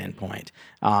visual standpoint.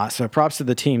 So props to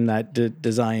the team that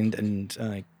designed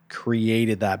and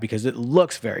created that because it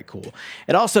looks very cool.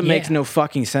 It also makes no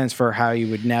fucking sense for how you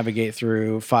would navigate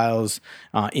through files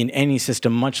in any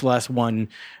system, much less one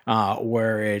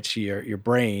where it's your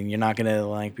brain. You're not gonna,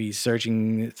 like, be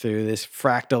searching through this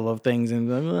fractal of things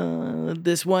and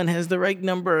this one has the right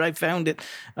number. I found it.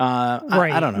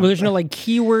 Right. I don't know. Well, there's no like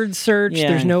keyword search. Yeah.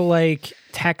 There's no like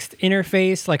text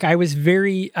interface. Like I was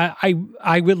very,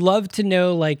 I would love to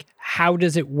know, like, how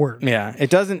does it work? Yeah, it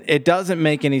doesn't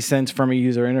make any sense from a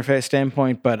user interface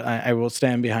standpoint, but I will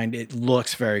stand behind it. It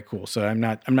looks very cool, so I'm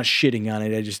not shitting on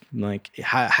it. I just, like,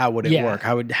 how would it work?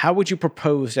 How would you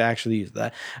propose to actually use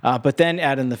that? But then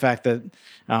add in the fact that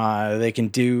they can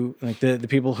do, like, the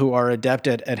people who are adept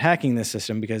at hacking this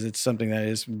system, because it's something that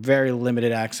is very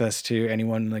limited access to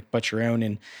anyone, like, but your own,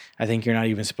 and I think you're not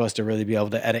even supposed to really be able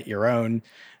to edit your own.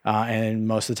 And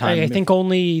most of the time, I think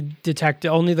only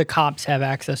the cops have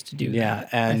access to do that.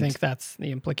 And I think that's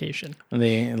the implication.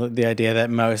 The idea that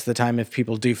most of the time, if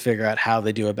people do figure out how,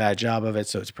 they do a bad job of it,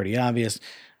 so it's pretty obvious.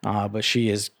 But she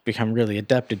has become really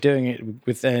adept at doing it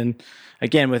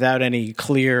without any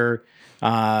clear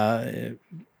video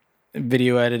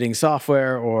editing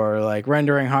software or, like,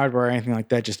 rendering hardware or anything like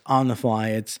that, just on the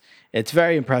fly. It's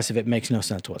very impressive. It makes no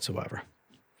sense whatsoever.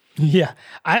 Yeah.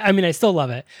 I mean, I still love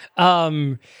it.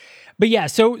 But yeah,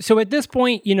 so at this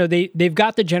point, they've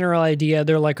got the general idea.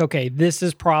 They're like, okay, this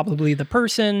is probably the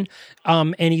person.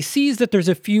 And he sees that there's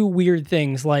a few weird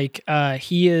things. Like,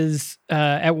 he is,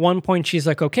 at one point, she's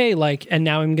like, okay, like, and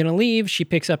now I'm going to leave. She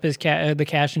picks up his the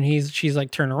cash and she's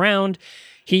like, turn around.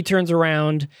 He turns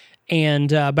around. And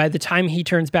by the time he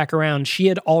turns back around, she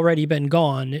had already been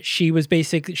gone. She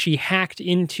hacked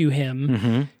into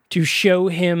him to show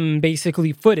him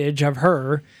basically footage of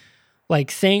her,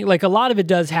 like, saying, like, a lot of it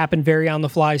does happen very on the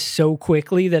fly so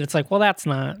quickly that it's like, well, that's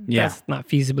not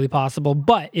feasibly possible,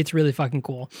 but it's really fucking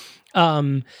cool.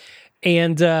 And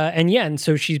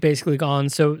so she's basically gone.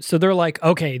 So they're like,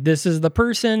 okay, this is the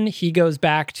person. He goes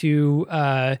back to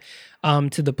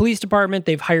the police department.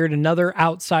 They've hired another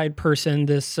outside person,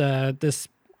 this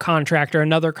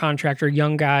another contractor,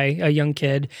 young guy, a young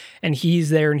kid, and he's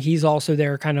there, and he's also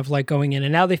there kind of like going in.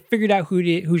 And now they figured out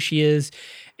who she is.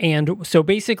 And so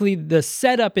basically the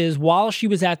setup is, while she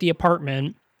was at the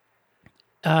apartment,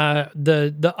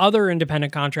 the other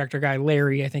independent contractor guy,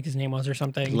 Larry, I think his name was, or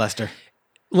something.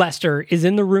 Lester is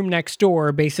in the room next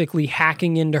door, basically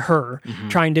hacking into her,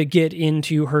 trying to get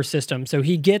into her system. So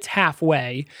he gets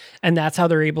halfway, and that's how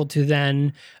they're able to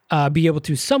then be able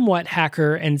to somewhat hack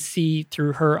her and see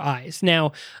through her eyes.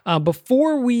 Now,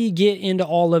 before we get into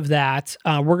all of that,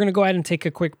 we're going to go ahead and take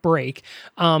a quick break.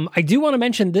 I do want to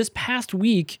mention this past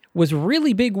week was a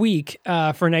really big week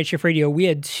for Night Shift Radio. We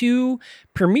had 2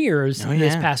 premieres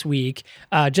this past week,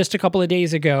 just a couple of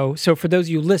days ago. So for those of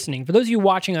you listening, for those of you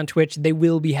watching on Twitch, they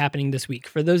will be happening this week.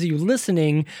 For those of you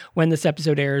listening when this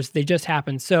episode airs, they just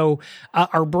happened. So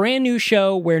our brand new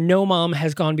show, Where No Mom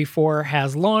Has Gone Before,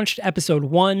 has launched episode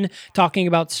 1, talking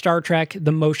about Star Trek,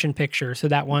 the motion picture. So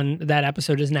that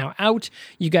episode is now out.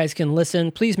 You guys can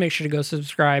listen. Please make sure to go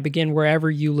subscribe, again, wherever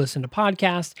you listen to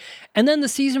podcasts. And then the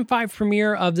season 5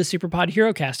 premiere of the Superpod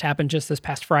HeroCast happened just this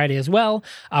past Friday as well,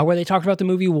 where they talked about the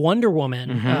movie Wonder Woman,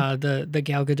 the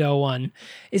Gal Gadot one.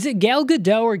 Is it Gal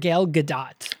Gadot or Gal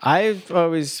Gadot? I've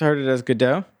always heard it as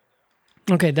Gadot.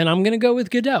 Okay, then I'm going to go with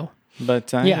Gadot. But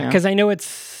because I know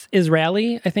it's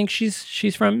Israeli. I think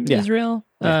she's from Israel.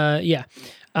 So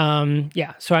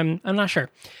I'm not sure.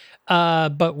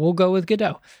 But we'll go with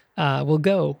Gadot.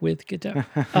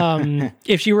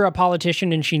 If she were a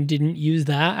politician and she didn't use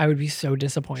that, I would be so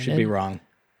disappointed. Should be wrong.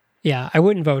 Yeah, I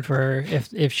wouldn't vote for her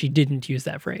if she didn't use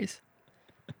that phrase.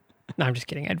 No, I'm just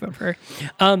kidding. I'd vote for her.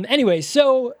 Anyway,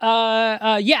 so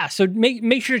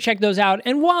make sure to check those out.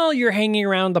 And while you're hanging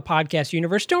around the podcast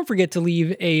universe, don't forget to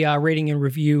leave a rating and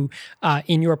review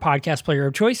in your podcast player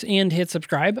of choice and hit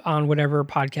subscribe on whatever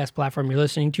podcast platform you're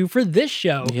listening to for this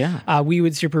show. Yeah. We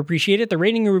would super appreciate it. The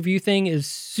rating and review thing is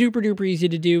super duper easy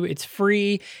to do. It's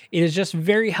free. It is just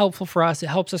very helpful for us. It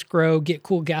helps us grow, get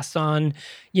cool guests on,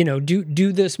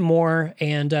 do this more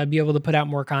and be able to put out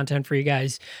more content for you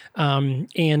guys.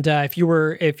 If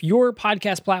your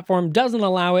podcast platform doesn't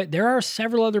allow it, there are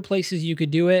several other places you could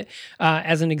do it.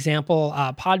 As an example,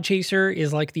 Podchaser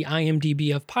is like the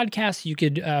IMDb of podcasts. You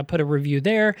could put a review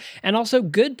there, and also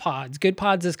Good Pods. Good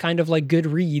Pods is kind of like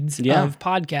Goodreads of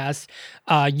podcasts.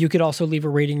 You could also leave a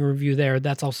rating and review there.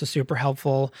 That's also super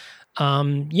helpful.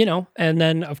 And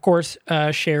then of course,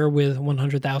 share with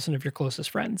 100,000 of your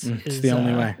closest friends. It's the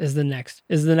only way. Is the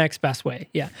next best way.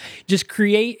 Yeah. Just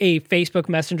create a Facebook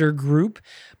Messenger group,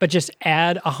 but just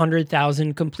add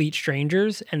 100,000 complete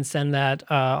strangers and send that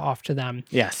off to them.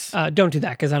 Yes. Don't do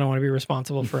that because I don't want to be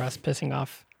responsible for us pissing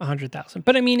off 100,000.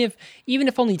 But I mean, even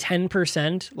if only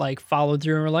 10% like followed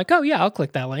through and were like, oh yeah, I'll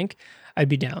click that link, I'd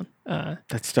be down.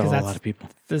 That's still a lot of people.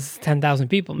 This is 10,000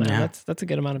 people, man. Yeah. That's a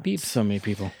good amount of people. So many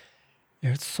people.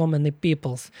 There's so many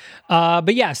peoples.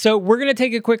 But yeah, so we're going to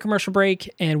take a quick commercial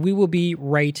break and we will be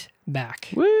right back.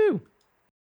 Woo!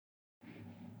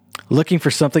 Looking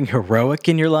for something heroic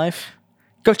in your life?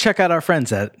 Go check out our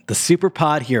friends at the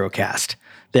Superpod HeroCast.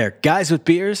 They're guys with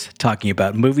beers talking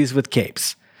about movies with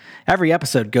capes. Every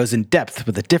episode goes in depth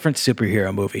with a different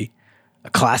superhero movie.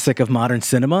 A classic of modern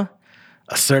cinema?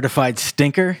 A certified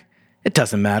stinker? It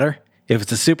doesn't matter. If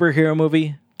it's a superhero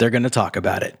movie, they're going to talk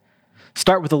about it.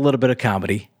 Start with a little bit of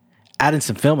comedy, add in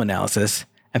some film analysis,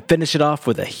 and finish it off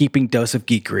with a heaping dose of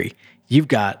geekery. You've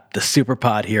got the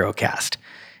Superpod HeroCast.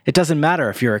 It doesn't matter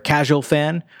if you're a casual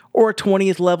fan or a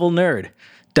 20th level nerd.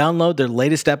 Download their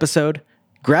latest episode,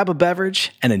 grab a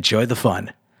beverage, and enjoy the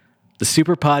fun. The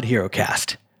Superpod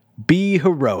HeroCast. Be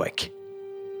heroic.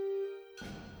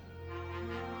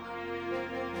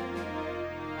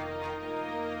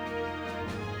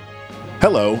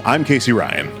 Hello, I'm Casey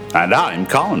Ryan. And I'm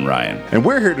Colin Ryan. And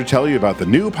we're here to tell you about the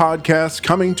new podcast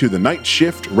coming to the Night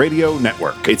Shift Radio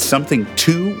Network. It's something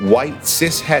 2 white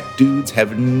cishet dudes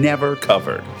have never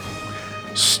covered.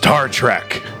 Star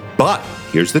Trek. But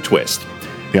here's the twist.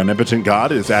 The omnipotent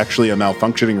god is actually a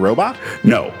malfunctioning robot?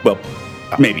 No, well,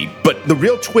 maybe. But the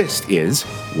real twist is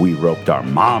we roped our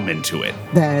mom into it.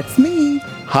 That's me.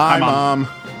 Hi, Mom.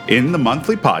 In the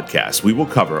monthly podcast, we will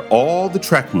cover all the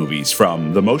Trek movies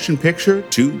from the motion picture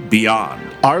to beyond.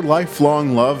 Our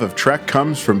lifelong love of Trek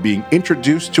comes from being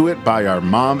introduced to it by our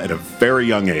mom at a very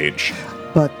young age.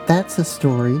 But that's a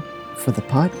story for the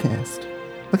podcast.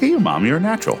 Look at you, Mom. You're a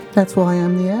natural. That's why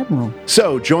I'm the Admiral.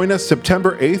 So join us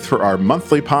September 8th for our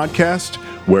monthly podcast,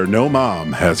 Where No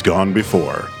Mom Has Gone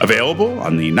Before. Available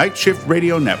on the Night Shift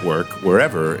Radio Network,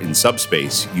 wherever in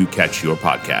subspace you catch your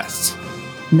podcasts.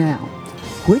 Now,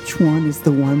 which one is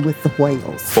the one with the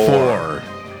whales? 4.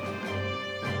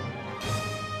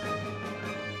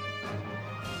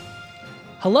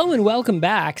 Hello and welcome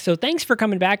back. So thanks for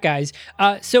coming back, guys.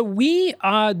 So we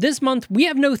this month we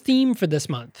have no theme for this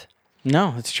month.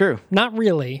 No, it's true. Not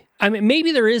really. I mean,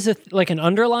 maybe there is an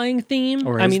underlying theme.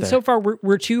 Or I mean, there? so far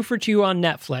we're 2 for 2 on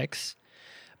Netflix,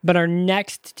 but our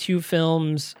next 2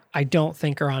 films I don't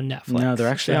think are on Netflix. No, they're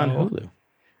actually on Hulu.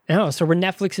 No, so we're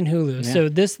Netflix and Hulu. Yeah. So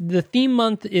the theme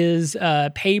month is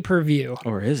pay-per-view.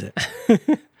 Or is it?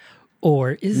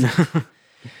 Or is it?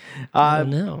 I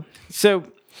don't know. So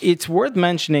it's worth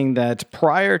mentioning that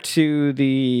prior to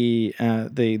the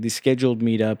scheduled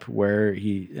meetup where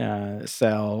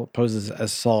Sal poses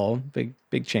as Saul,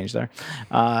 big change there,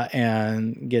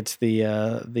 and gets the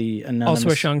anonymous. Also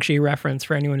a Shang-Chi reference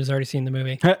for anyone who's already seen the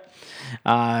movie.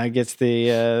 Gets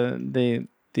the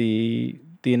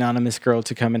anonymous girl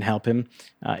to come and help him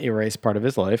erase part of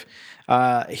his life.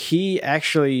 He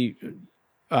actually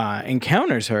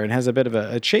encounters her and has a bit of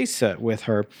a chase with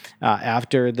her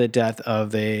after the death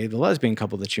of the lesbian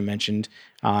couple that you mentioned.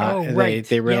 Right.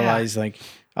 They realize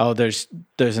there's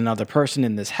another person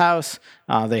in this house.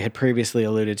 They had previously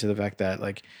alluded to the fact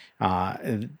that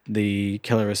the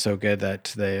killer was so good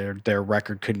that their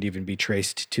record couldn't even be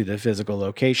traced to the physical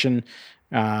location.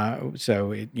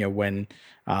 When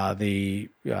the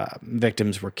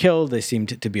victims were killed, they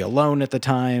seemed to be alone at the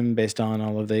time based on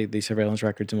all of the surveillance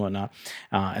records and whatnot.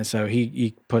 And so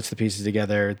he puts the pieces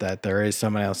together that there is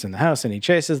someone else in the house, and he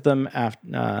chases them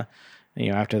after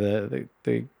the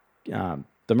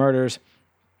murders,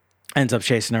 ends up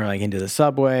chasing her into the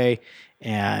subway.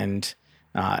 And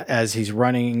as he's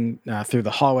running through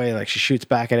the hallway, she shoots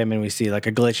back at him, and we see a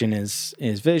glitch in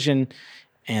his vision.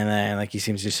 And then he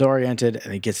seems disoriented,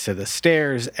 and he gets to the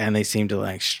stairs, and they seem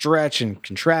to stretch and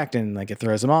contract, and it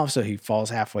throws him off. So he falls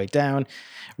halfway down,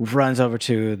 runs over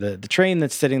to the train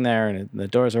that's sitting there, and the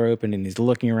doors are open, and he's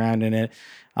looking around in it.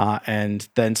 And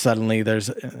then suddenly there's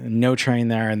no train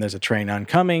there, and there's a train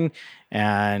oncoming,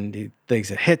 and he thinks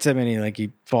it hits him, and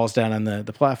he falls down on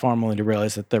the platform, only to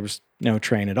realize that there was no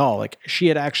train at all. She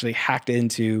had actually hacked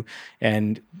into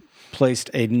and placed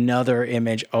another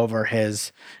image over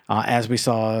his, as we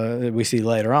see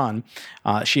later on.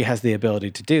 She has the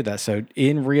ability to do that. So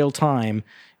in real time,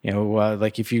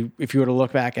 if you were to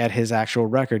look back at his actual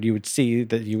record, you would see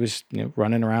that he was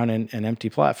running around in an empty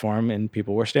platform, and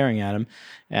people were staring at him,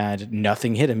 and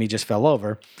nothing hit him. He just fell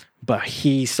over, but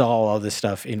he saw all this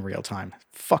stuff in real time.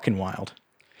 Fucking wild.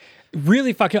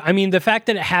 Really fucking. I mean, the fact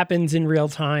that it happens in real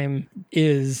time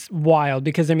is wild,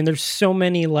 because there's so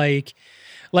many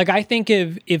I think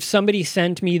if somebody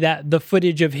sent me the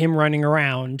footage of him running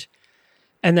around,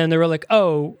 and then they were like,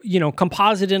 oh,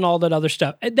 composite and all that other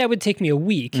stuff, that would take me a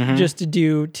week just to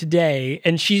do today.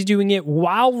 And she's doing it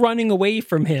while running away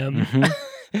from him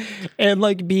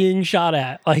and being shot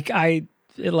at.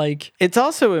 It's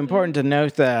also important to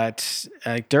note that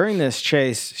during this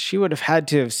chase, she would have had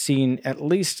to have seen at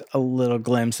least a little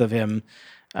glimpse of him,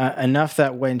 enough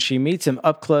that when she meets him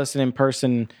up close and in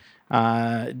person,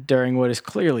 during what is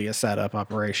clearly a setup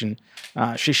operation,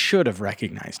 she should have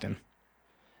recognized him.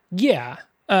 Yeah.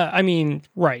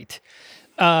 Right.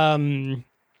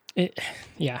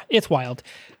 It's wild.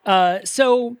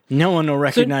 So no one will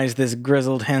recognize this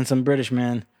grizzled, handsome British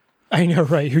man. I know,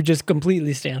 right? Who just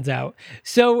completely stands out.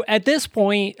 So at this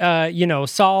point,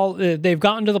 Saul, they've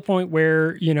gotten to the point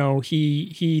where,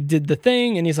 he did the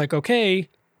thing, and he's like, okay,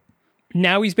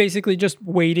 now he's basically just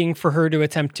waiting for her to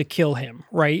attempt to kill him,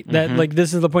 right? That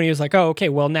this is the point. He was like, oh, okay,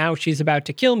 well, now she's about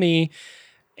to kill me,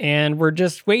 and we're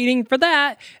just waiting for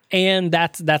that. And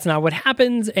that's not what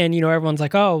happens. And, everyone's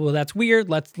like, oh, well, that's weird.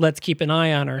 Let's keep an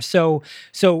eye on her. So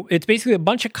it's basically a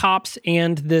bunch of cops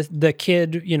and the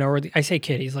kid, I say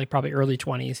kid, he's probably early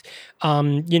 20s,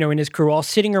 and his crew all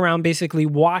sitting around basically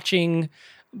watching,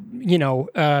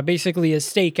 basically a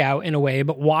stakeout in a way,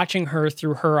 but watching her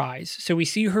through her eyes. So we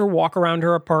see her walk around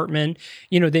her apartment.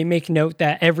 They make note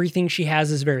that everything she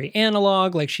has is very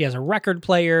analog. She has a record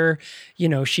player.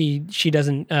 She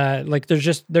doesn't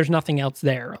there's nothing else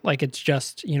there. It's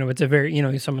just it's a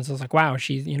very someone says wow,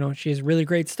 she has really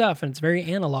great stuff, and it's very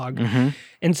analog.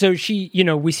 And so she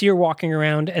we see her walking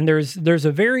around, and there's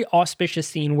a very auspicious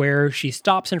scene where she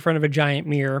stops in front of a giant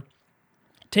mirror,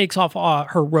 takes off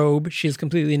her robe. She's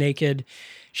completely naked.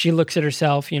 She looks at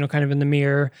herself, kind of in the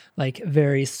mirror,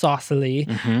 very saucily.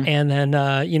 And then,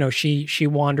 she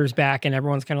wanders back, and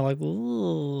everyone's kind of like,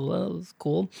 ooh, that was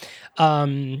cool.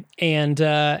 So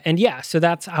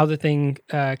that's how the thing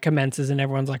commences. And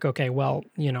everyone's like, okay, well,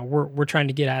 we're trying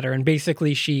to get at her. And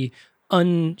basically she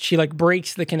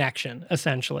breaks the connection,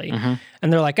 essentially.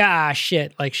 And they're like,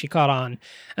 shit, she caught on.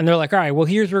 And they're like, all right, well,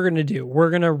 here's what we're going to do.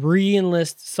 We're going to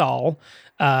re-enlist Saul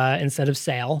instead of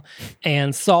Sal.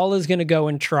 And Saul is going to go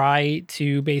and try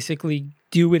to basically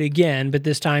do it again, but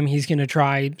this time he's going to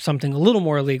try something a little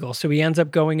more illegal. So he ends up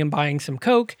going and buying some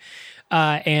coke,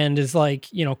 and is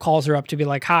calls her up to be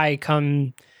like, hi,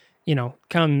 come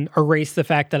come erase the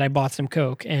fact that I bought some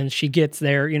Coke. And she gets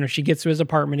there, she gets to his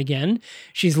apartment again.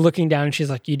 She's looking down and she's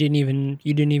like, you didn't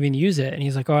even use it. And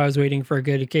he's like, oh, I was waiting for a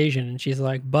good occasion. And she's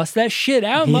like, bust that shit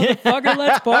out, motherfucker.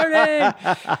 Let's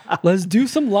party. Let's do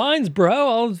some lines,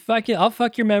 bro. I'll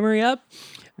fuck your memory up.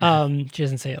 She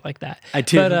doesn't say it like that. I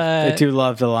do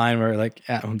love the line where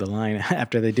the line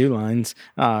after they do lines,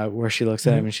 where she looks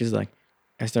at him and she's like,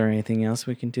 is there anything else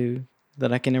we can do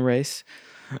that I can erase?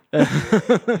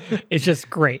 It's just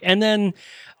great. And then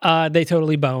they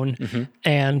totally bone.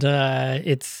 And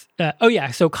it's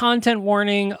so content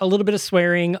warning, a little bit of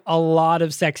swearing, a lot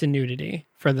of sex and nudity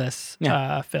for this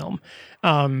film.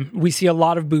 We see a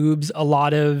lot of boobs, a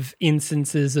lot of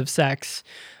instances of sex,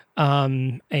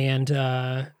 but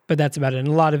that's about it. And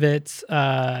a lot of it's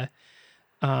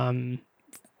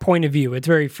point of view. It's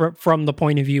very from the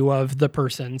point of view of the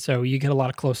person. So you get a lot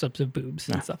of close-ups of boobs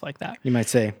and stuff like that. You might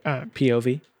say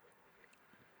POV.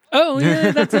 Oh,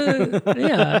 yeah,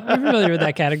 I'm familiar with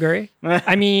that category.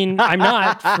 I mean, I'm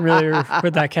not familiar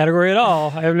with that category at all.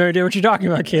 I have no idea what you're talking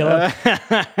about, Caleb.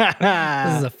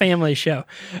 This is a family show.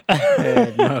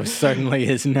 It most certainly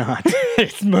is not.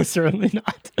 It's most certainly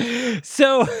not.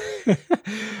 So,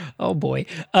 oh boy.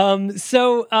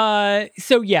 So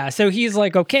he's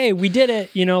like, okay, we did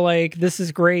it. This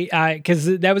is great.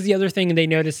 Because that was the other thing they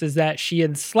noticed is that she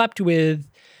had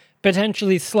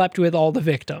potentially slept with all the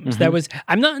victims.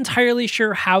 I'm not entirely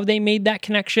sure how they made that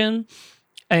connection,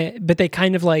 but they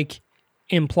kind of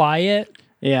imply it.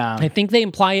 Yeah. I think they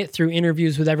imply it through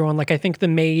interviews with everyone. I think the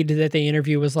maid that they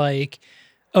interview was like,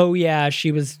 oh yeah,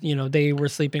 she was, they were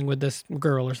sleeping with this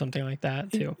girl or something like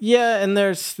that too. Yeah. And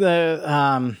there's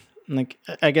the,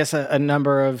 I guess a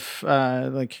number of,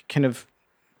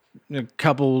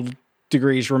 couple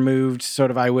degrees removed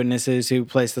sort of eyewitnesses who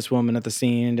placed this woman at the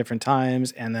scene in different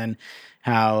times, and then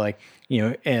how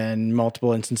in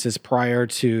multiple instances prior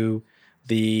to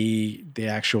the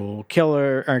actual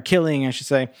killing, I should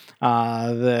say,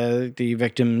 the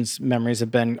victim's memories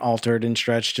have been altered and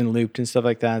stretched and looped and stuff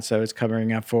like that. So it's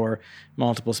covering up for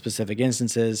multiple specific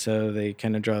instances. So they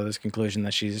kind of draw this conclusion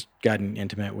that she's gotten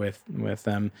intimate with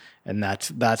them, and that's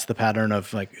the pattern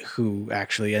of who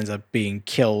actually ends up being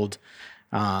killed.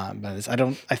 But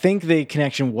I think the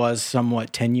connection was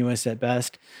somewhat tenuous at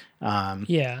best.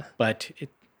 But it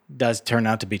does turn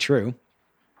out to be true.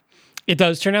 It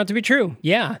does turn out to be true.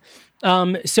 Yeah.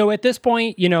 So at this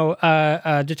point,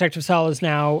 Detective Sal has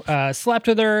now slept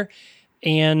with her,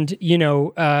 and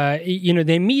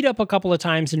they meet up a couple of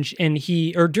times, and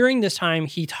during this time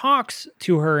he talks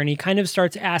to her, and he kind of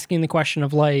starts asking the question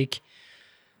of why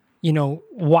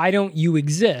don't you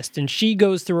exist? And she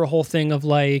goes through a whole thing of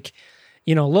look,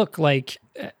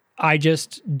 I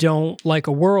just don't like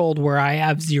a world where I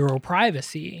have zero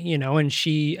privacy, and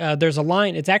she, there's a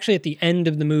line, it's actually at the end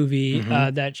of the movie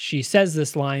that she says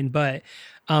this line, but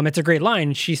it's a great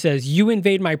line. She says, you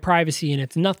invade my privacy and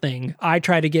it's nothing. I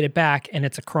try to get it back and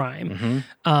it's a crime.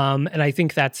 And I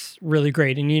think that's really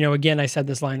great. And, again, I said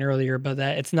this line earlier, but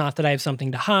that it's not that I have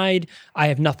something to hide. I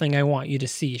have nothing I want you to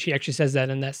see. She actually says that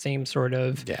in that same sort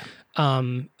of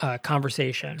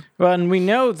conversation. Well, and we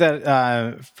know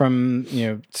that from,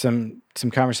 some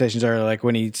conversations are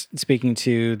when he's speaking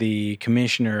to the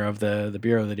commissioner of the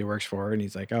bureau that he works for, and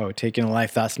he's like, oh, taking a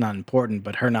life, that's not important,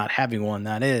 but her not having one,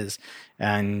 that is.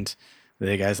 And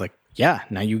the guy's like, yeah,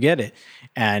 now you get it.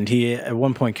 And he at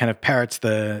one point kind of parrots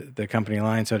the company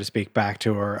line, so to speak, back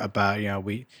to her about,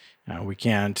 we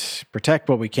can't protect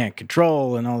what we can't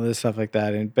control and all this stuff like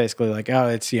that. And basically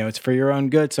it's for your own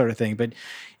good sort of thing. But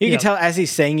you can tell as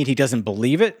he's saying it, he doesn't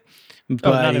believe it.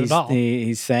 But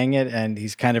he's saying it, and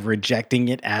he's kind of rejecting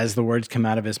it as the words come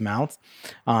out of his mouth.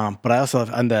 But I also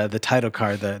have on the title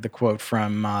card the quote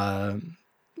from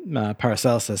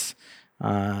Paracelsus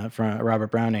from Robert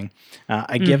Browning.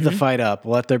 I give the fight up.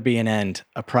 Let there be an end,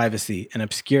 a privacy, an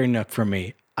obscure nook for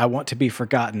me. I want to be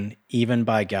forgotten, even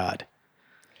by God.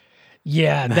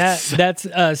 Yeah, that's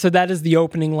so that is the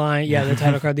opening line. Yeah, the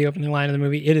title card, the opening line of the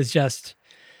movie. It is just.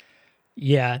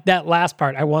 Yeah, that last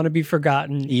part, I want to be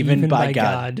forgotten even by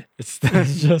God. It's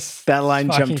just that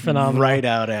line jumped phenomenal. Right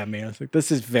out at me. I was like,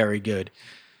 this is very good.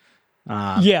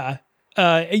 So the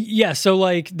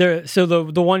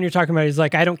one you're talking about is I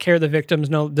don't care the victims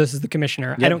this is the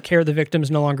commissioner. Yep. I don't care the victims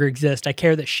no longer exist. I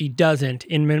care that she doesn't.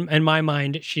 In my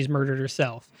mind, she's murdered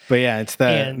herself. But yeah, it's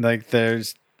that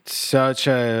there's such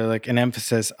an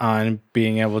emphasis on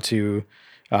being able to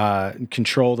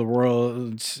control the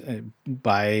world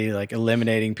by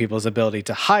eliminating people's ability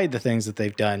to hide the things that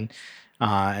they've done,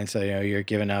 and so you're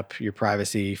giving up your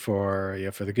privacy for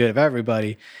the good of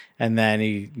everybody. And then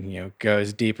he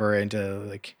goes deeper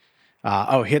into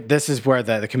This is where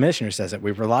the commissioner says it.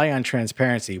 We rely on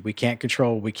transparency. We can't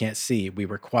control. We can't see. We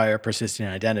require persistent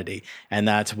identity. And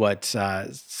that's what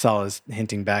Saul is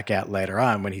hinting back at later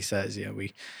on when he says,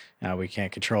 we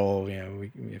can't control,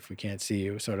 if we can't see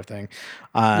you, sort of thing.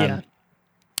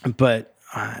 But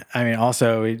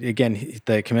also, again,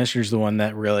 the commissioner's the one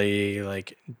that really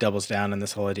like doubles down on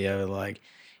this whole idea of like,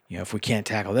 if we can't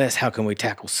tackle this, how can we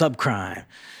tackle subcrime?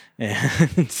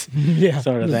 And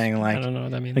sort of thing. Like, I don't know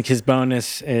what that means. Like his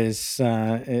bonus is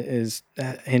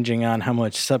hinging on how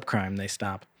much subcrime they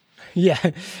stop. Yeah,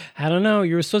 I don't know.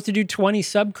 You were supposed to do 20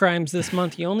 subcrimes this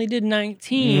month. You only did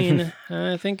 19.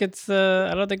 I think it's.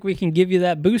 I don't think we can give you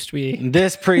that boost.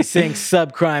 This precinct's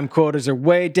subcrime quotas are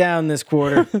way down this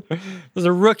quarter. Those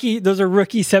are rookie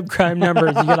subcrime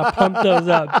numbers. You got to pump those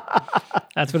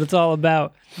up. That's what it's all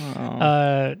about.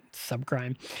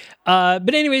 Subcrime.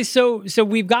 But anyway, so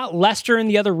we've got Lester in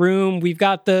the other room. We've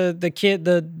got the kid,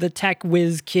 the tech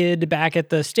whiz kid back at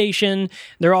the station.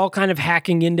 They're all kind of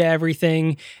hacking into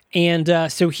everything.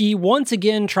 And so he once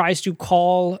again tries to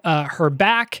call her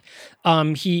back.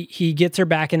 He gets her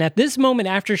back. And at this moment,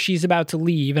 after she's about to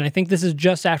leave, and I think this is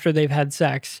just after they've had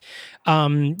sex,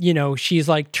 she's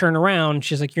like, turn around.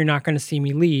 She's like, you're not going to see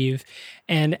me leave.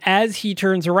 And as he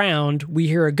turns around, we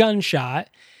hear a gunshot.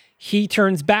 He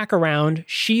turns back around.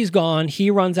 She's gone. He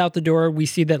runs out the door. We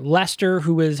see that Lester,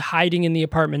 who is hiding in the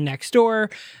apartment next door,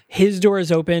 his door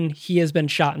is open. He has been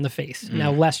shot in the face.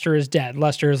 Now Lester is dead.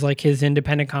 Lester is like his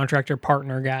independent contractor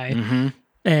partner guy.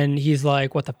 And he's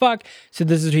like, what the fuck? So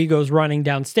this is he goes running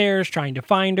downstairs trying to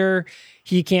find her.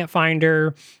 He can't find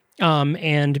her.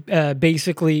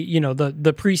 Basically,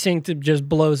 the precinct just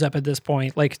blows up at this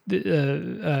point, like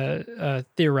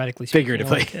theoretically speaking.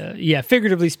 Figuratively.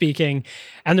 Figuratively speaking.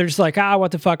 And they're just like, what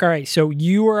the fuck? All right, so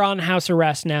you are on house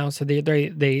arrest now. So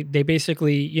they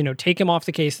basically, take him off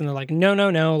the case and they're like, no,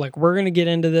 like we're going to get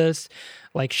into this.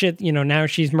 Like shit, now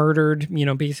she's murdered,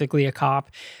 basically a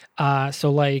cop.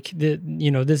 So like,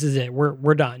 this is it.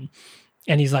 We're done.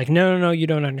 And he's like, no, you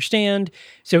don't understand.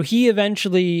 So he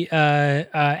eventually,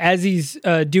 as he's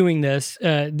doing this,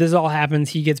 this all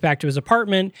happens. He gets back to his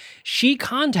apartment. She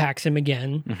contacts him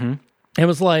again and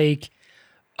was like,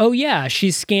 oh yeah,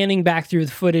 she's scanning back through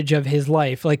the footage of his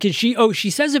life. Like she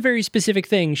says a very specific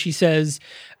thing. She says,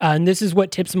 and this is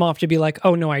what tips him off to be like,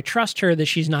 oh no, I trust her that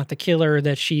she's not the killer,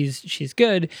 that she's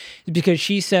good, because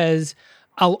she says,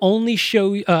 I'll only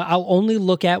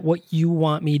look at what you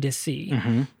want me to see.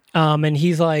 And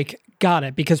he's like, got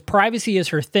it, because privacy is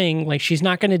her thing. Like she's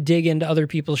not going to dig into other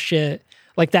people's shit.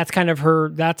 Like that's kind of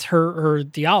her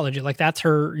theology. Like that's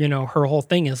her, her whole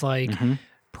thing is like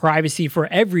privacy for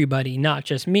everybody, not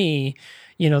just me.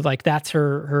 Like that's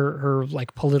her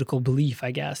like political belief,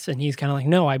 I guess. And he's kind of like,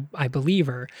 no, I believe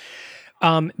her.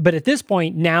 But at this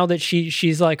point, now that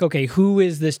she's like, okay, who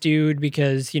is this dude?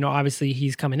 Because, obviously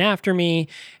he's coming after me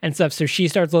and stuff. So she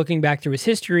starts looking back through his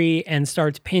history and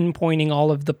starts pinpointing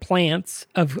all of the plants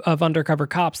of undercover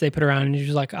cops they put around. And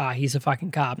she's like, he's a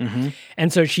fucking cop.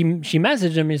 And so she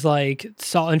messaged him. He's like,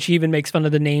 Saul, and she even makes fun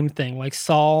of the name thing, like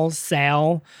Saul,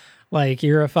 Sal, like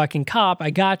you're a fucking cop.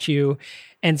 I got you.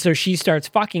 And so she starts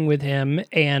fucking with him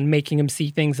and making him see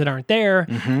things that aren't there.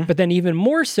 But then even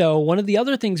more so, one of the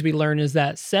other things we learn is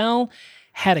that Sal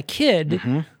had a kid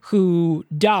who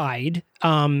died.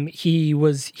 He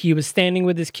was standing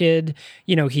with his kid.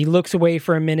 He looks away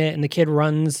for a minute and the kid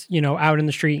runs, out in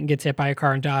the street and gets hit by a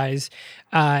car and dies.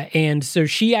 And so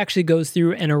she actually goes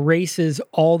through and erases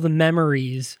all the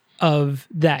memories of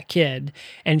that kid,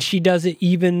 and she does it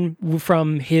even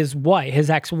from his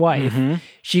ex-wife.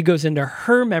 She goes into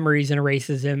her memories and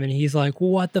erases him, and he's like,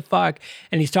 what the fuck?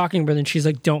 And he's talking to her, and she's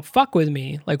like, don't fuck with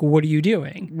me. Like, what are you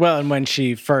doing? Well, and when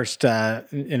she first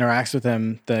interacts with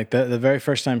him, the very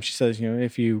first time she says,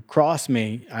 if you cross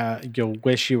me, you'll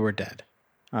wish you were dead.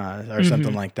 Or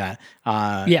something like that.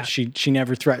 She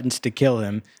never threatens to kill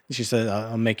him. She says,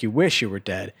 I'll make you wish you were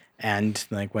dead. And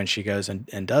like when she goes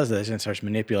and does this and starts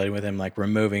manipulating with him, like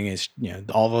removing his,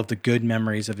 all of the good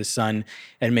memories of his son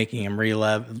and making him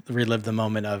relive the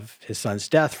moment of his son's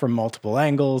death from multiple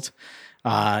angles.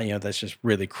 That's just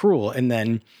really cruel. And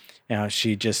then,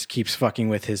 she just keeps fucking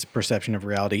with his perception of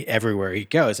reality everywhere he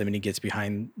goes. I mean, he gets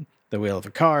behind the wheel of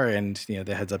a car and,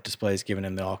 the heads-up display is giving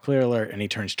him the all-clear alert, and he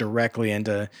turns directly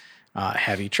into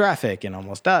heavy traffic and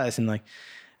almost dies. And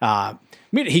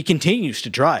he continues to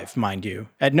drive, mind you.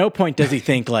 At no point does he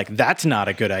think like that's not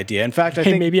a good idea. In fact, I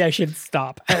think maybe I should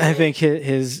stop. I think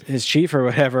his chief or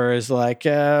whatever is like,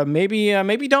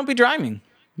 maybe don't be driving.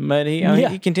 But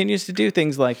he continues to do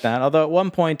things like that. Although at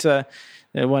one point,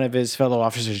 one of his fellow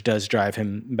officers does drive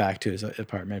him back to his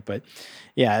apartment. But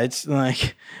yeah, it's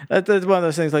like that's one of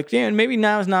those things. Like, yeah, maybe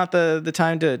now is not the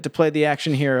time to play the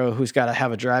action hero who's got to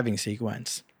have a driving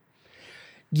sequence.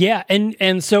 Yeah,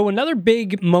 and so another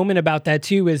big moment about that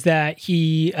too is that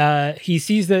he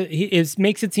sees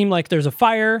makes it seem like there's a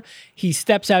fire. He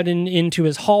steps out into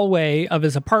his hallway of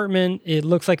his apartment. It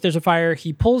looks like there's a fire.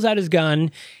 He pulls out his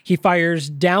gun. He fires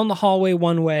down the hallway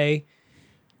one way,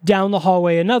 down the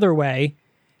hallway another way,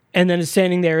 and then is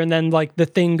standing there. And then like the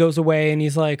thing goes away, and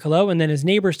he's like, "Hello." And then his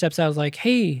neighbor steps out, like,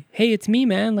 "Hey, it's me,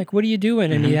 man. Like, what are you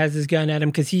doing?" And he has his gun at him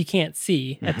because he can't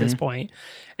see at this point.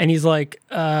 And he's like,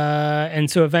 and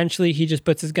so eventually he just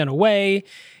puts his gun away.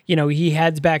 You know, he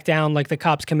heads back down, like the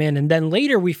cops come in. And then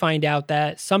later we find out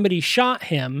that somebody shot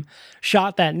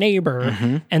that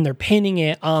neighbor, and they're pinning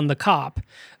it on the cop.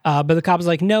 But the cop is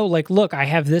like, no, like, look, I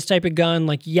have this type of gun.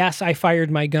 Like, yes, I fired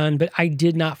my gun, but I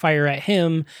did not fire at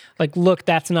him. Like, look,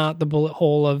 that's not the bullet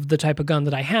hole of the type of gun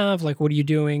that I have. Like, what are you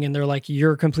doing? And they're like,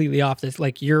 you're completely off this.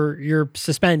 Like, you're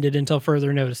suspended until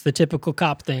further notice. The typical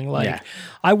cop thing. Like,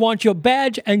 I want your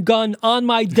badge and gun on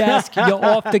my desk. You're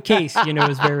off the case. You know, it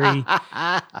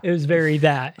was very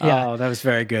that. Yeah. Oh, that was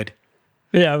very good.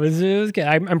 Yeah, it was good.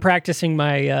 I'm practicing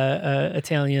my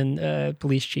Italian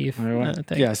police chief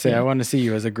thing. I want to see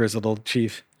you as a grizzled old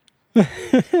chief.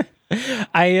 Okay,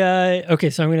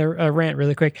 so I'm going to rant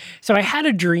really quick. So I had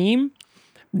a dream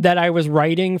that I was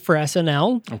writing for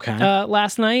SNL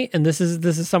last night, and this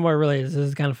is somewhat related. This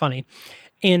is kind of funny.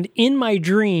 And in my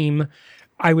dream,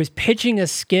 I was pitching a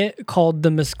skit called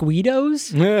The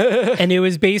Mosquitoes, and it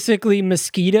was basically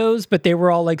mosquitoes, but they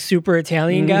were all like super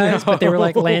Italian guys, but they were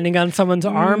like landing on someone's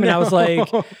arm, and I was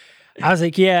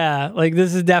like, yeah, like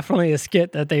this is definitely a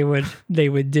skit that they would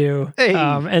do. Hey.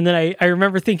 And then I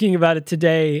remember thinking about it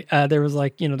today. There was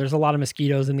like, you know, there's a lot of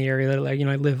mosquitoes in the area that, like, you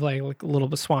know, I live like a little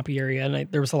bit swampy area,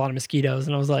 and there was a lot of mosquitoes,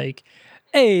 and I was like,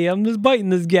 hey, I'm just biting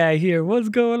this guy here. What's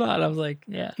going on? I was like,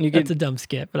 yeah, that's a dumb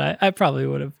skit, but I probably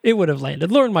it would have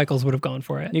landed. Lauren Michaels would have gone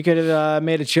for it. You could have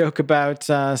made a joke about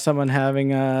someone having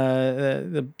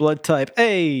the blood type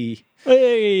A.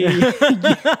 Hey,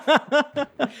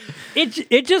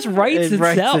 it just writes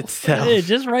itself. It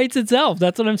just writes itself.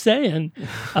 That's what I'm saying.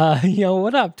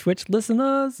 What up, Twitch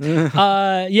listeners?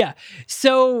 Yeah.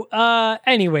 So,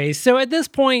 anyway, so at this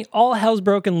point, all hell's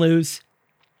broken loose.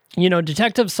 You know,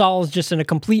 Detective Saul is just in a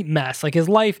complete mess. Like his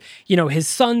life, you know, his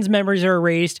son's memories are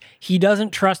erased. He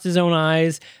doesn't trust his own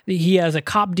eyes. He has a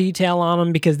cop detail on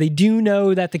him because they do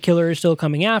know that the killer is still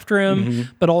coming after him,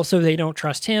 but also they don't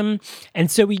trust him.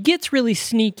 And so he gets really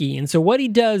sneaky. And so what he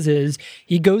does is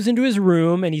he goes into his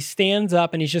room and he stands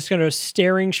up and he's just kind of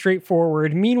staring straight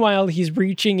forward. Meanwhile, he's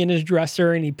reaching in his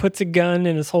dresser and he puts a gun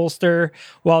in his holster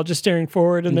while just staring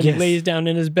forward. And then he lays down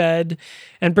in his bed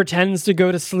and pretends to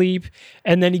go to sleep.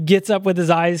 And then he gets up with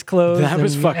his eyes closed. That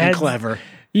was fucking clever.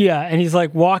 Yeah, and he's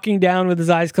like walking down with his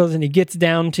eyes closed, and he gets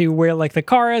down to where like the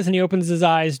car is, and he opens his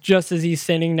eyes just as he's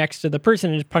standing next to the person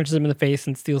and just punches him in the face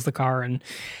and steals the car and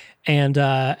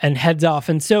heads off.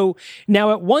 And so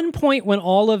now at one point when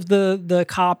all of the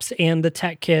cops and the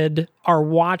tech kid are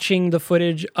watching the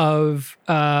footage of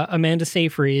Amanda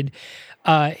Seyfried,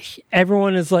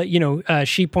 everyone is like, you know,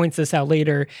 she points this out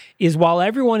later, is while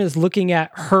everyone is looking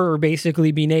at her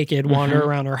basically be naked, wander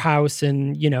around her house,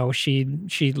 and, you know, she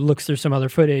looks through some other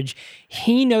footage,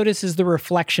 he notices the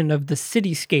reflection of the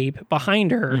cityscape behind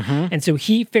her, and so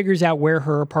he figures out where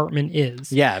her apartment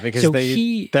is. Yeah, because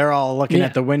they're all looking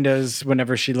at the windows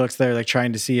whenever she looks there, like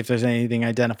trying to see if there's anything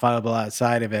identifiable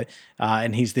outside of it,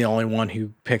 and he's the only one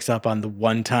who picks up on the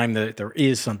one time that there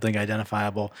is something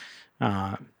identifiable.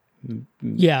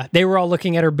 Yeah, they were all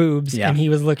looking at her boobs, and he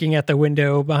was looking at the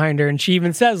window behind her, and she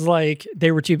even says, like,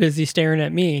 they were too busy staring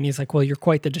at me, and he's like, well, you're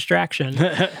quite the distraction,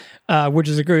 which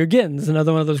is, again, is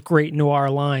another one of those great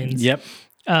noir lines. Yep.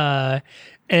 It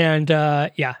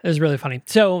was really funny.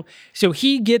 So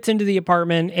he gets into the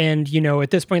apartment, and, you know, at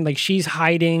this point, like, she's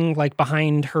hiding, like,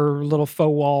 behind her little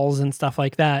faux walls and stuff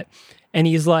like that. And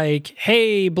he's like,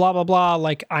 hey, blah, blah, blah.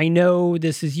 Like, I know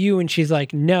this is you. And she's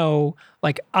like, no,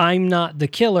 like, I'm not the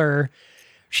killer.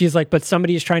 She's like, but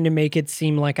somebody is trying to make it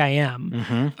seem like I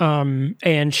am.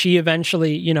 And she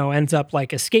eventually, you know, ends up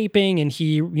like escaping, and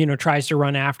he, you know, tries to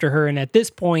run after her. And at this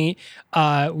point,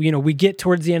 you know, we get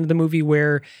towards the end of the movie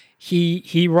where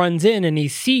he runs in and he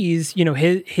sees, you know,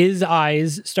 his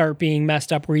eyes start being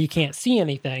messed up where he can't see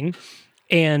anything.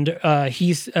 And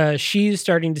she's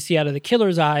starting to see out of the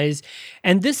killer's eyes.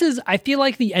 And this is, I feel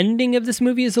like the ending of this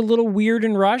movie is a little weird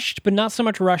and rushed, but not so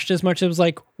much rushed as much as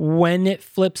like when it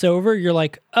flips over, you're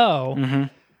like, oh,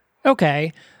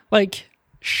 okay, like,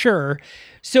 sure.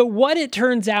 So what it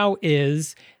turns out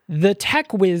is The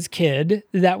tech whiz kid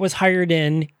that was hired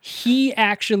in, he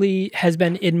actually has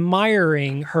been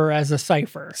admiring her as a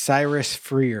cipher. Cyrus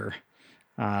Freer,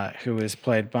 who is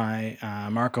played by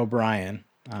Mark O'Brien,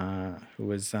 who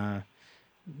was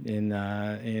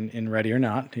in Ready or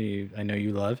Not, who I know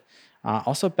you love.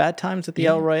 Also, Bad Times at the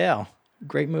El Royale.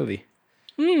 Great movie.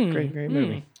 Great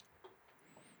movie.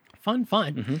 Fun.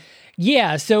 Mm-hmm.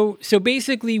 Yeah, so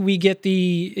basically we get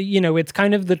the, it's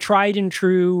kind of the tried and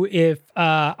true. If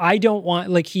I don't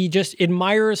want, like, he just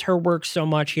admires her work so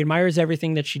much. He admires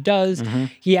everything that she does. Mm-hmm.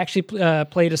 He actually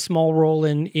played a small role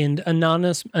in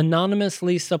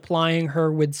anonymously supplying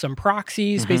her with some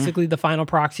proxies, basically the final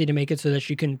proxy to make it so that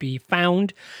she couldn't be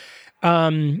found.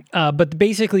 But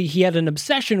basically he had an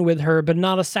obsession with her, but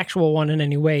not a sexual one in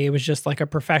any way. It was just like a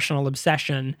professional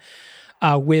obsession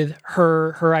with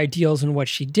her ideals and what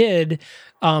she did,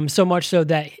 so much so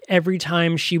that every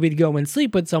time she would go and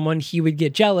sleep with someone, he would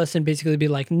get jealous and basically be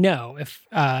like, no, if,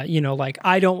 like,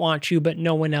 I don't want you, but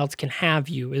no one else can have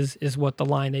you is what the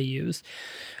line they use.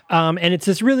 And it's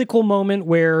this really cool moment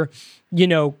where,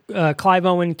 Clive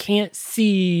Owen can't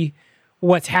see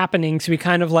what's happening. So he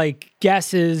kind of like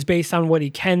guesses based on what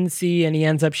he can see, and he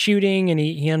ends up shooting and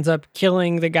he ends up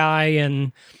killing the guy,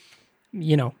 and,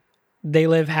 they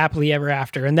live happily ever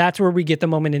after. And that's where we get the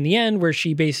moment in the end where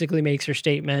she basically makes her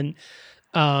statement,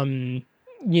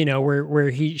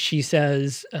 where she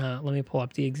says, let me pull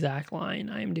up the exact line.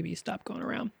 IMDb, stop going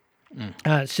around.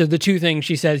 So the two things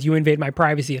she says: you invade my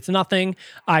privacy, it's nothing.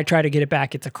 I try to get it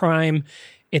back, it's a crime.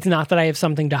 It's not that I have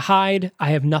something to hide.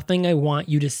 I have nothing I want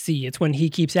you to see. It's when he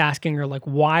keeps asking her, like,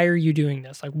 why are you doing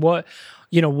this? Like, what,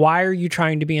 why are you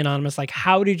trying to be anonymous? Like,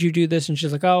 how did you do this? And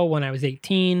she's like, oh, when I was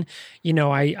 18,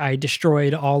 I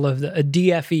destroyed all of the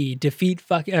DFE,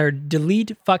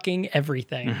 delete fucking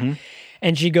everything. Mm-hmm.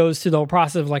 And she goes through the whole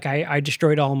process of like, I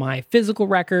destroyed all my physical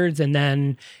records and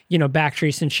then,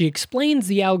 backtrace. And she explains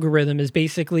the algorithm is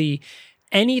basically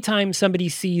anytime somebody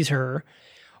sees her,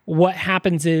 what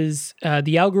happens is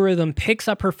the algorithm picks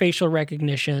up her facial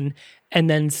recognition and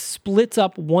then splits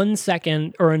up 1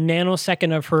 second or a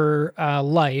nanosecond of her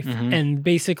life and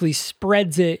basically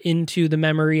spreads it into the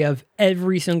memory of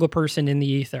every single person in the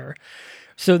ether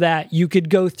so that you could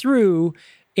go through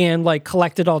and like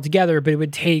collect it all together, but it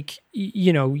would take,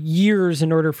 years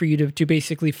in order for you to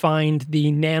basically find the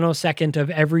nanosecond of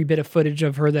every bit of footage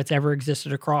of her that's ever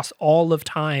existed across all of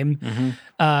time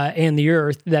and the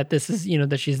earth, that this is,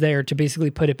 that she's there, to basically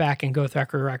put it back and go through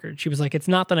her record. She was like, it's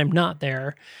not that I'm not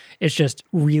there. It's just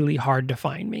really hard to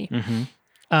find me.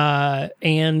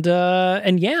 And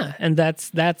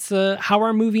that's how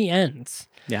our movie ends.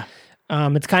 Yeah.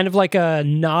 It's kind of like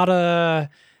not a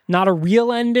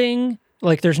real ending.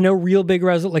 Like, there's no real big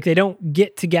resolution. Like, they don't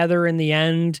get together in the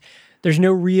end. There's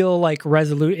no real, like,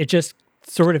 resolution. It just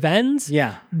sort of ends.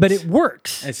 Yeah. But it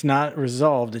works. It's not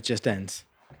resolved. It just ends.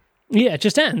 Yeah, it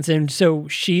just ends. And so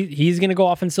he's going to go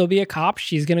off and still be a cop.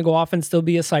 She's going to go off and still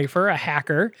be a cipher, a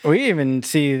hacker. We even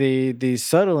see the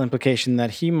subtle implication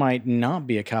that he might not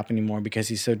be a cop anymore because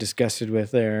he's so disgusted with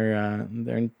their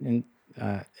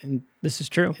this is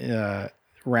true.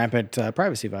 Rampant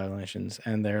privacy violations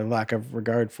and their lack of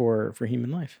regard for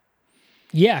human life.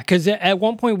 Yeah, because at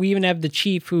one point we even have the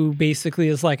chief who basically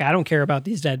is like, I don't care about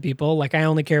these dead people. Like, I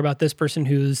only care about this person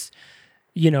who's,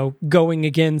 going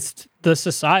against the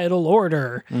societal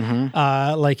order.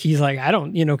 Like, he's like, I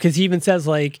don't, because he even says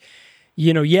like,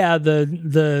 the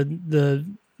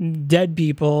dead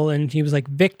people, and he was like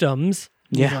victims.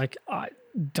 Yeah. He's like,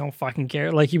 don't fucking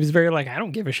care. Like, he was very like, I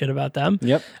don't give a shit about them.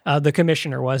 Yep. The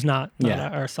commissioner was not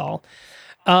our Saul.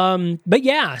 But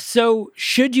yeah, so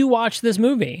should you watch this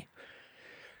movie?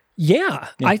 Yeah,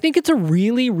 I think it's a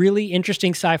really, really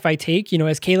interesting sci-fi take.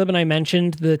 As Caleb and I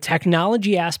mentioned, the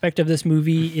technology aspect of this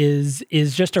movie is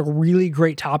just a really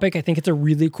great topic. I think it's a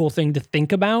really cool thing to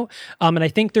think about. And I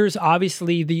think there's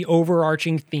obviously the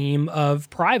overarching theme of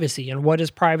privacy and what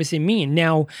does privacy mean?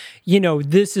 Now,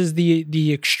 this is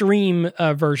the extreme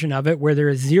version of it where there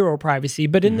is zero privacy,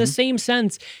 but in the same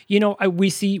sense, we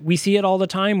see it all the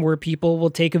time where people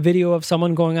will take a video of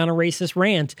someone going on a racist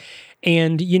rant,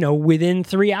 and, within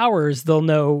 3 hours, they'll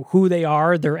know who they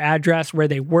are, their address, where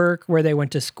they work, where they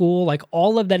went to school. Like,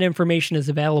 all of that information is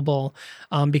available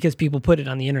because people put it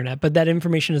on the internet. But that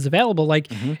information is available. Like,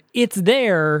 it's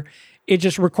there. It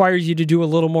just requires you to do a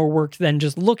little more work than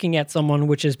just looking at someone,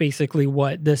 which is basically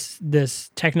what this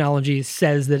technology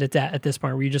says that it's at this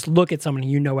point, where you just look at someone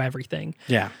and you know everything.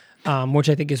 Yeah. Which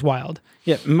I think is wild.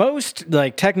 Yeah, most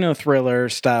like techno thriller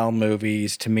style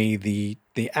movies, to me, the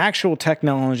actual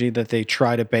technology that they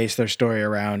try to base their story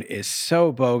around is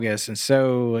so bogus and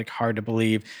so like hard to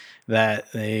believe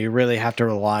that they really have to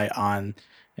rely on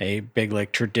big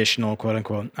like traditional quote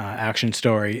unquote action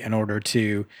story in order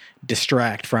to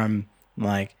distract from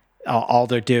like all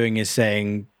they're doing is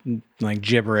saying like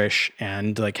gibberish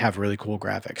and like have really cool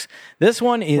graphics. This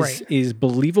one is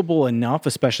believable enough,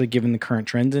 especially given the current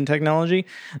trends in technology,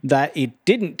 that it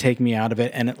didn't take me out of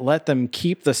it, and it let them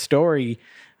keep the story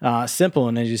simple.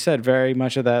 And as you said, very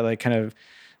much of that like kind of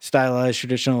stylized,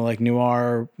 traditional, like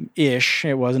noir-ish.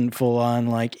 It wasn't full on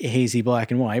like hazy black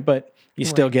and white, but you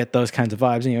still get those kinds of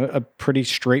vibes. You know, a pretty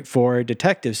straightforward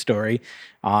detective story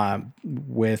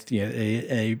with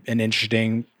an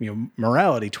interesting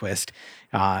morality twist.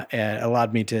 It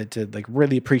allowed me to like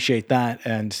really appreciate that,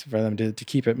 and for them to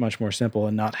keep it much more simple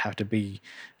and not have to be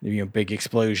big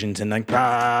explosions and like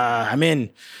I'm in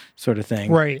sort of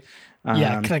thing. Right.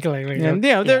 And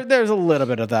there's a little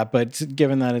bit of that, but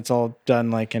given that it's all done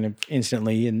like kind of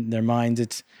instantly in their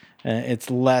minds, it's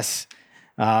less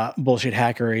bullshit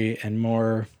hackery and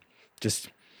more just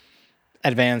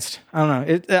advanced. I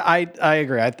don't know. I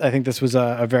agree. I think this was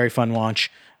a very fun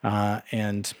watch,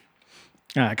 and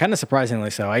kind of surprisingly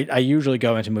so. I usually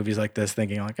go into movies like this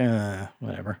thinking like,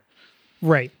 whatever.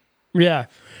 Right. Yeah.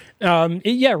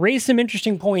 Raised some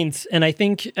interesting points, and I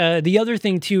think the other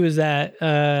thing too is that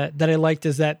that I liked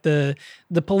is that the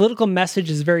political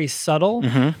message is very subtle.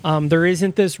 Mm-hmm. There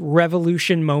isn't this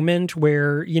revolution moment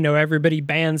where everybody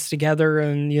bands together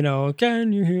and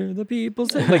can you hear the people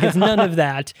sing? Like it's none of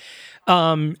that.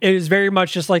 It is very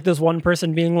much just like this one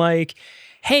person being like,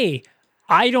 "Hey,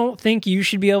 I don't think you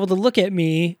should be able to look at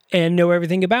me and know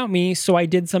everything about me, so I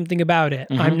did something about it.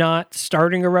 Mm-hmm. I'm not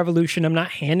starting a revolution. I'm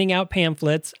not handing out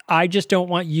pamphlets. I just don't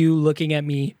want you looking at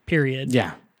me, period."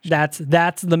 Yeah. That's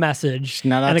the message. She's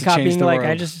not out and to the cop change being the like,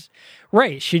 world.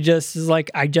 she just is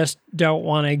like, I just don't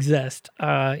want to exist,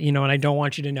 and I don't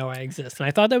want you to know I exist. And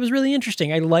I thought that was really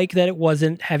interesting. I like that it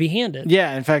wasn't heavy-handed.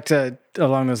 Yeah, in fact,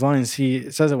 along those lines, he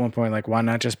says at one point, like, why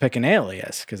not just pick an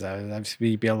alias? Because that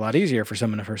would be a lot easier for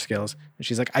someone of her skills. And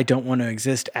she's like, I don't want to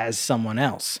exist as someone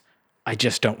else. I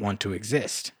just don't want to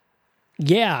exist.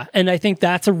 Yeah, and I think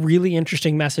that's a really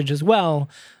interesting message as well.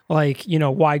 Like,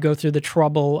 why go through the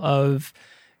trouble of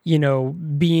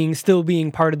still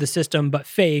being part of the system, but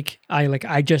fake.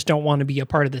 I just don't want to be a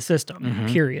part of the system,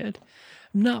 period.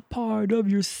 I'm not part of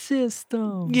your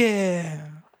system. Yeah.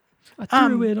 I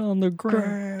threw it on the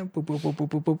ground.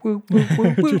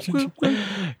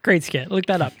 Great skit. Look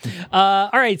that up.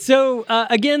 All right. So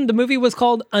again, the movie was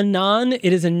called Anon.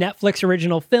 It is a Netflix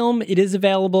original film. It is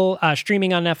available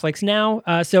streaming on Netflix now.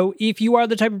 So if you are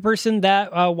the type of person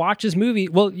that watches movie,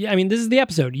 this is the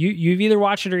episode. You've either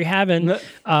watched it or you haven't.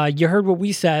 You heard what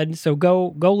we said. So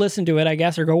go listen to it, I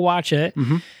guess, or go watch it.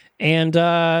 Mm-hmm.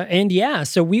 And yeah,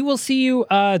 so we will see you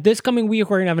this coming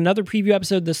week. We're gonna have another preview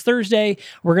episode this Thursday.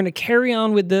 We're gonna carry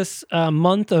on with this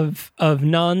month of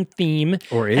non-theme,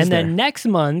 then next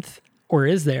month, or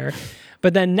is there?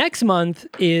 But then next month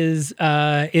is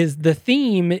the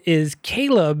theme is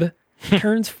Caleb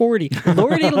turns 40.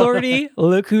 Lordy,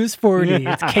 look who's 40.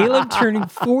 It's Caleb turning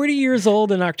 40 years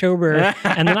old in October,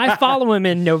 and then I follow him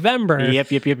in November.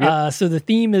 Yep. So the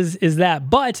theme is that.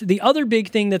 But the other big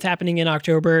thing that's happening in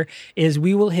October is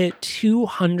we will hit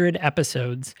 200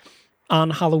 episodes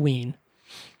on Halloween.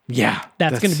 Yeah.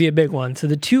 That's going to be a big one. So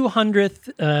the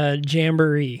 200th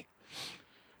Jamboree.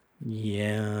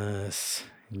 Yes.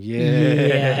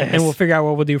 Yeah, and we'll figure out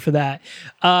what we'll do for that.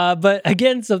 But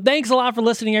again, so thanks a lot for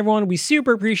listening, everyone. We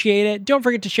super appreciate it. Don't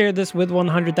forget to share this with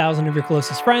 100,000 of your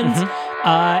closest friends.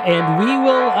 And we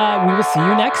will see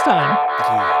you next time.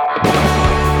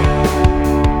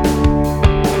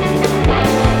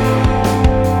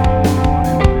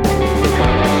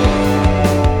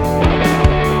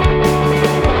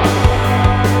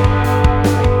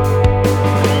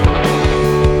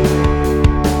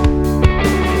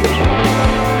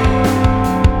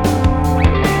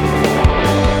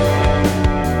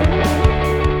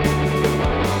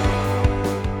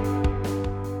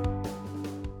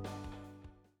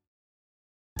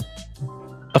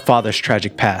 A father's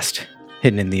tragic past,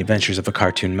 hidden in the adventures of a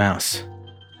cartoon mouse.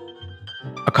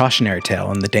 A cautionary tale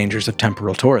on the dangers of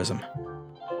temporal tourism.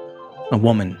 A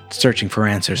woman searching for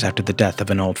answers after the death of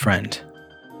an old friend.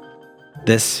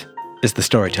 This is the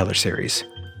Storyteller series,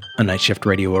 a Night Shift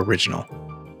Radio original.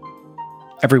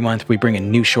 Every month we bring a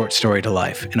new short story to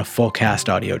life in a full cast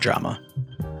audio drama.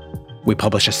 We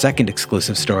publish a second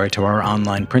exclusive story to our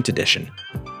online print edition,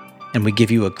 and we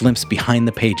give you a glimpse behind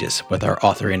the pages with our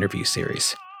author interview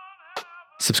series.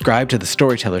 Subscribe to the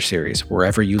Storyteller series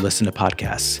wherever you listen to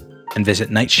podcasts, and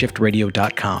visit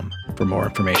nightshiftradio.com for more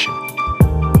information.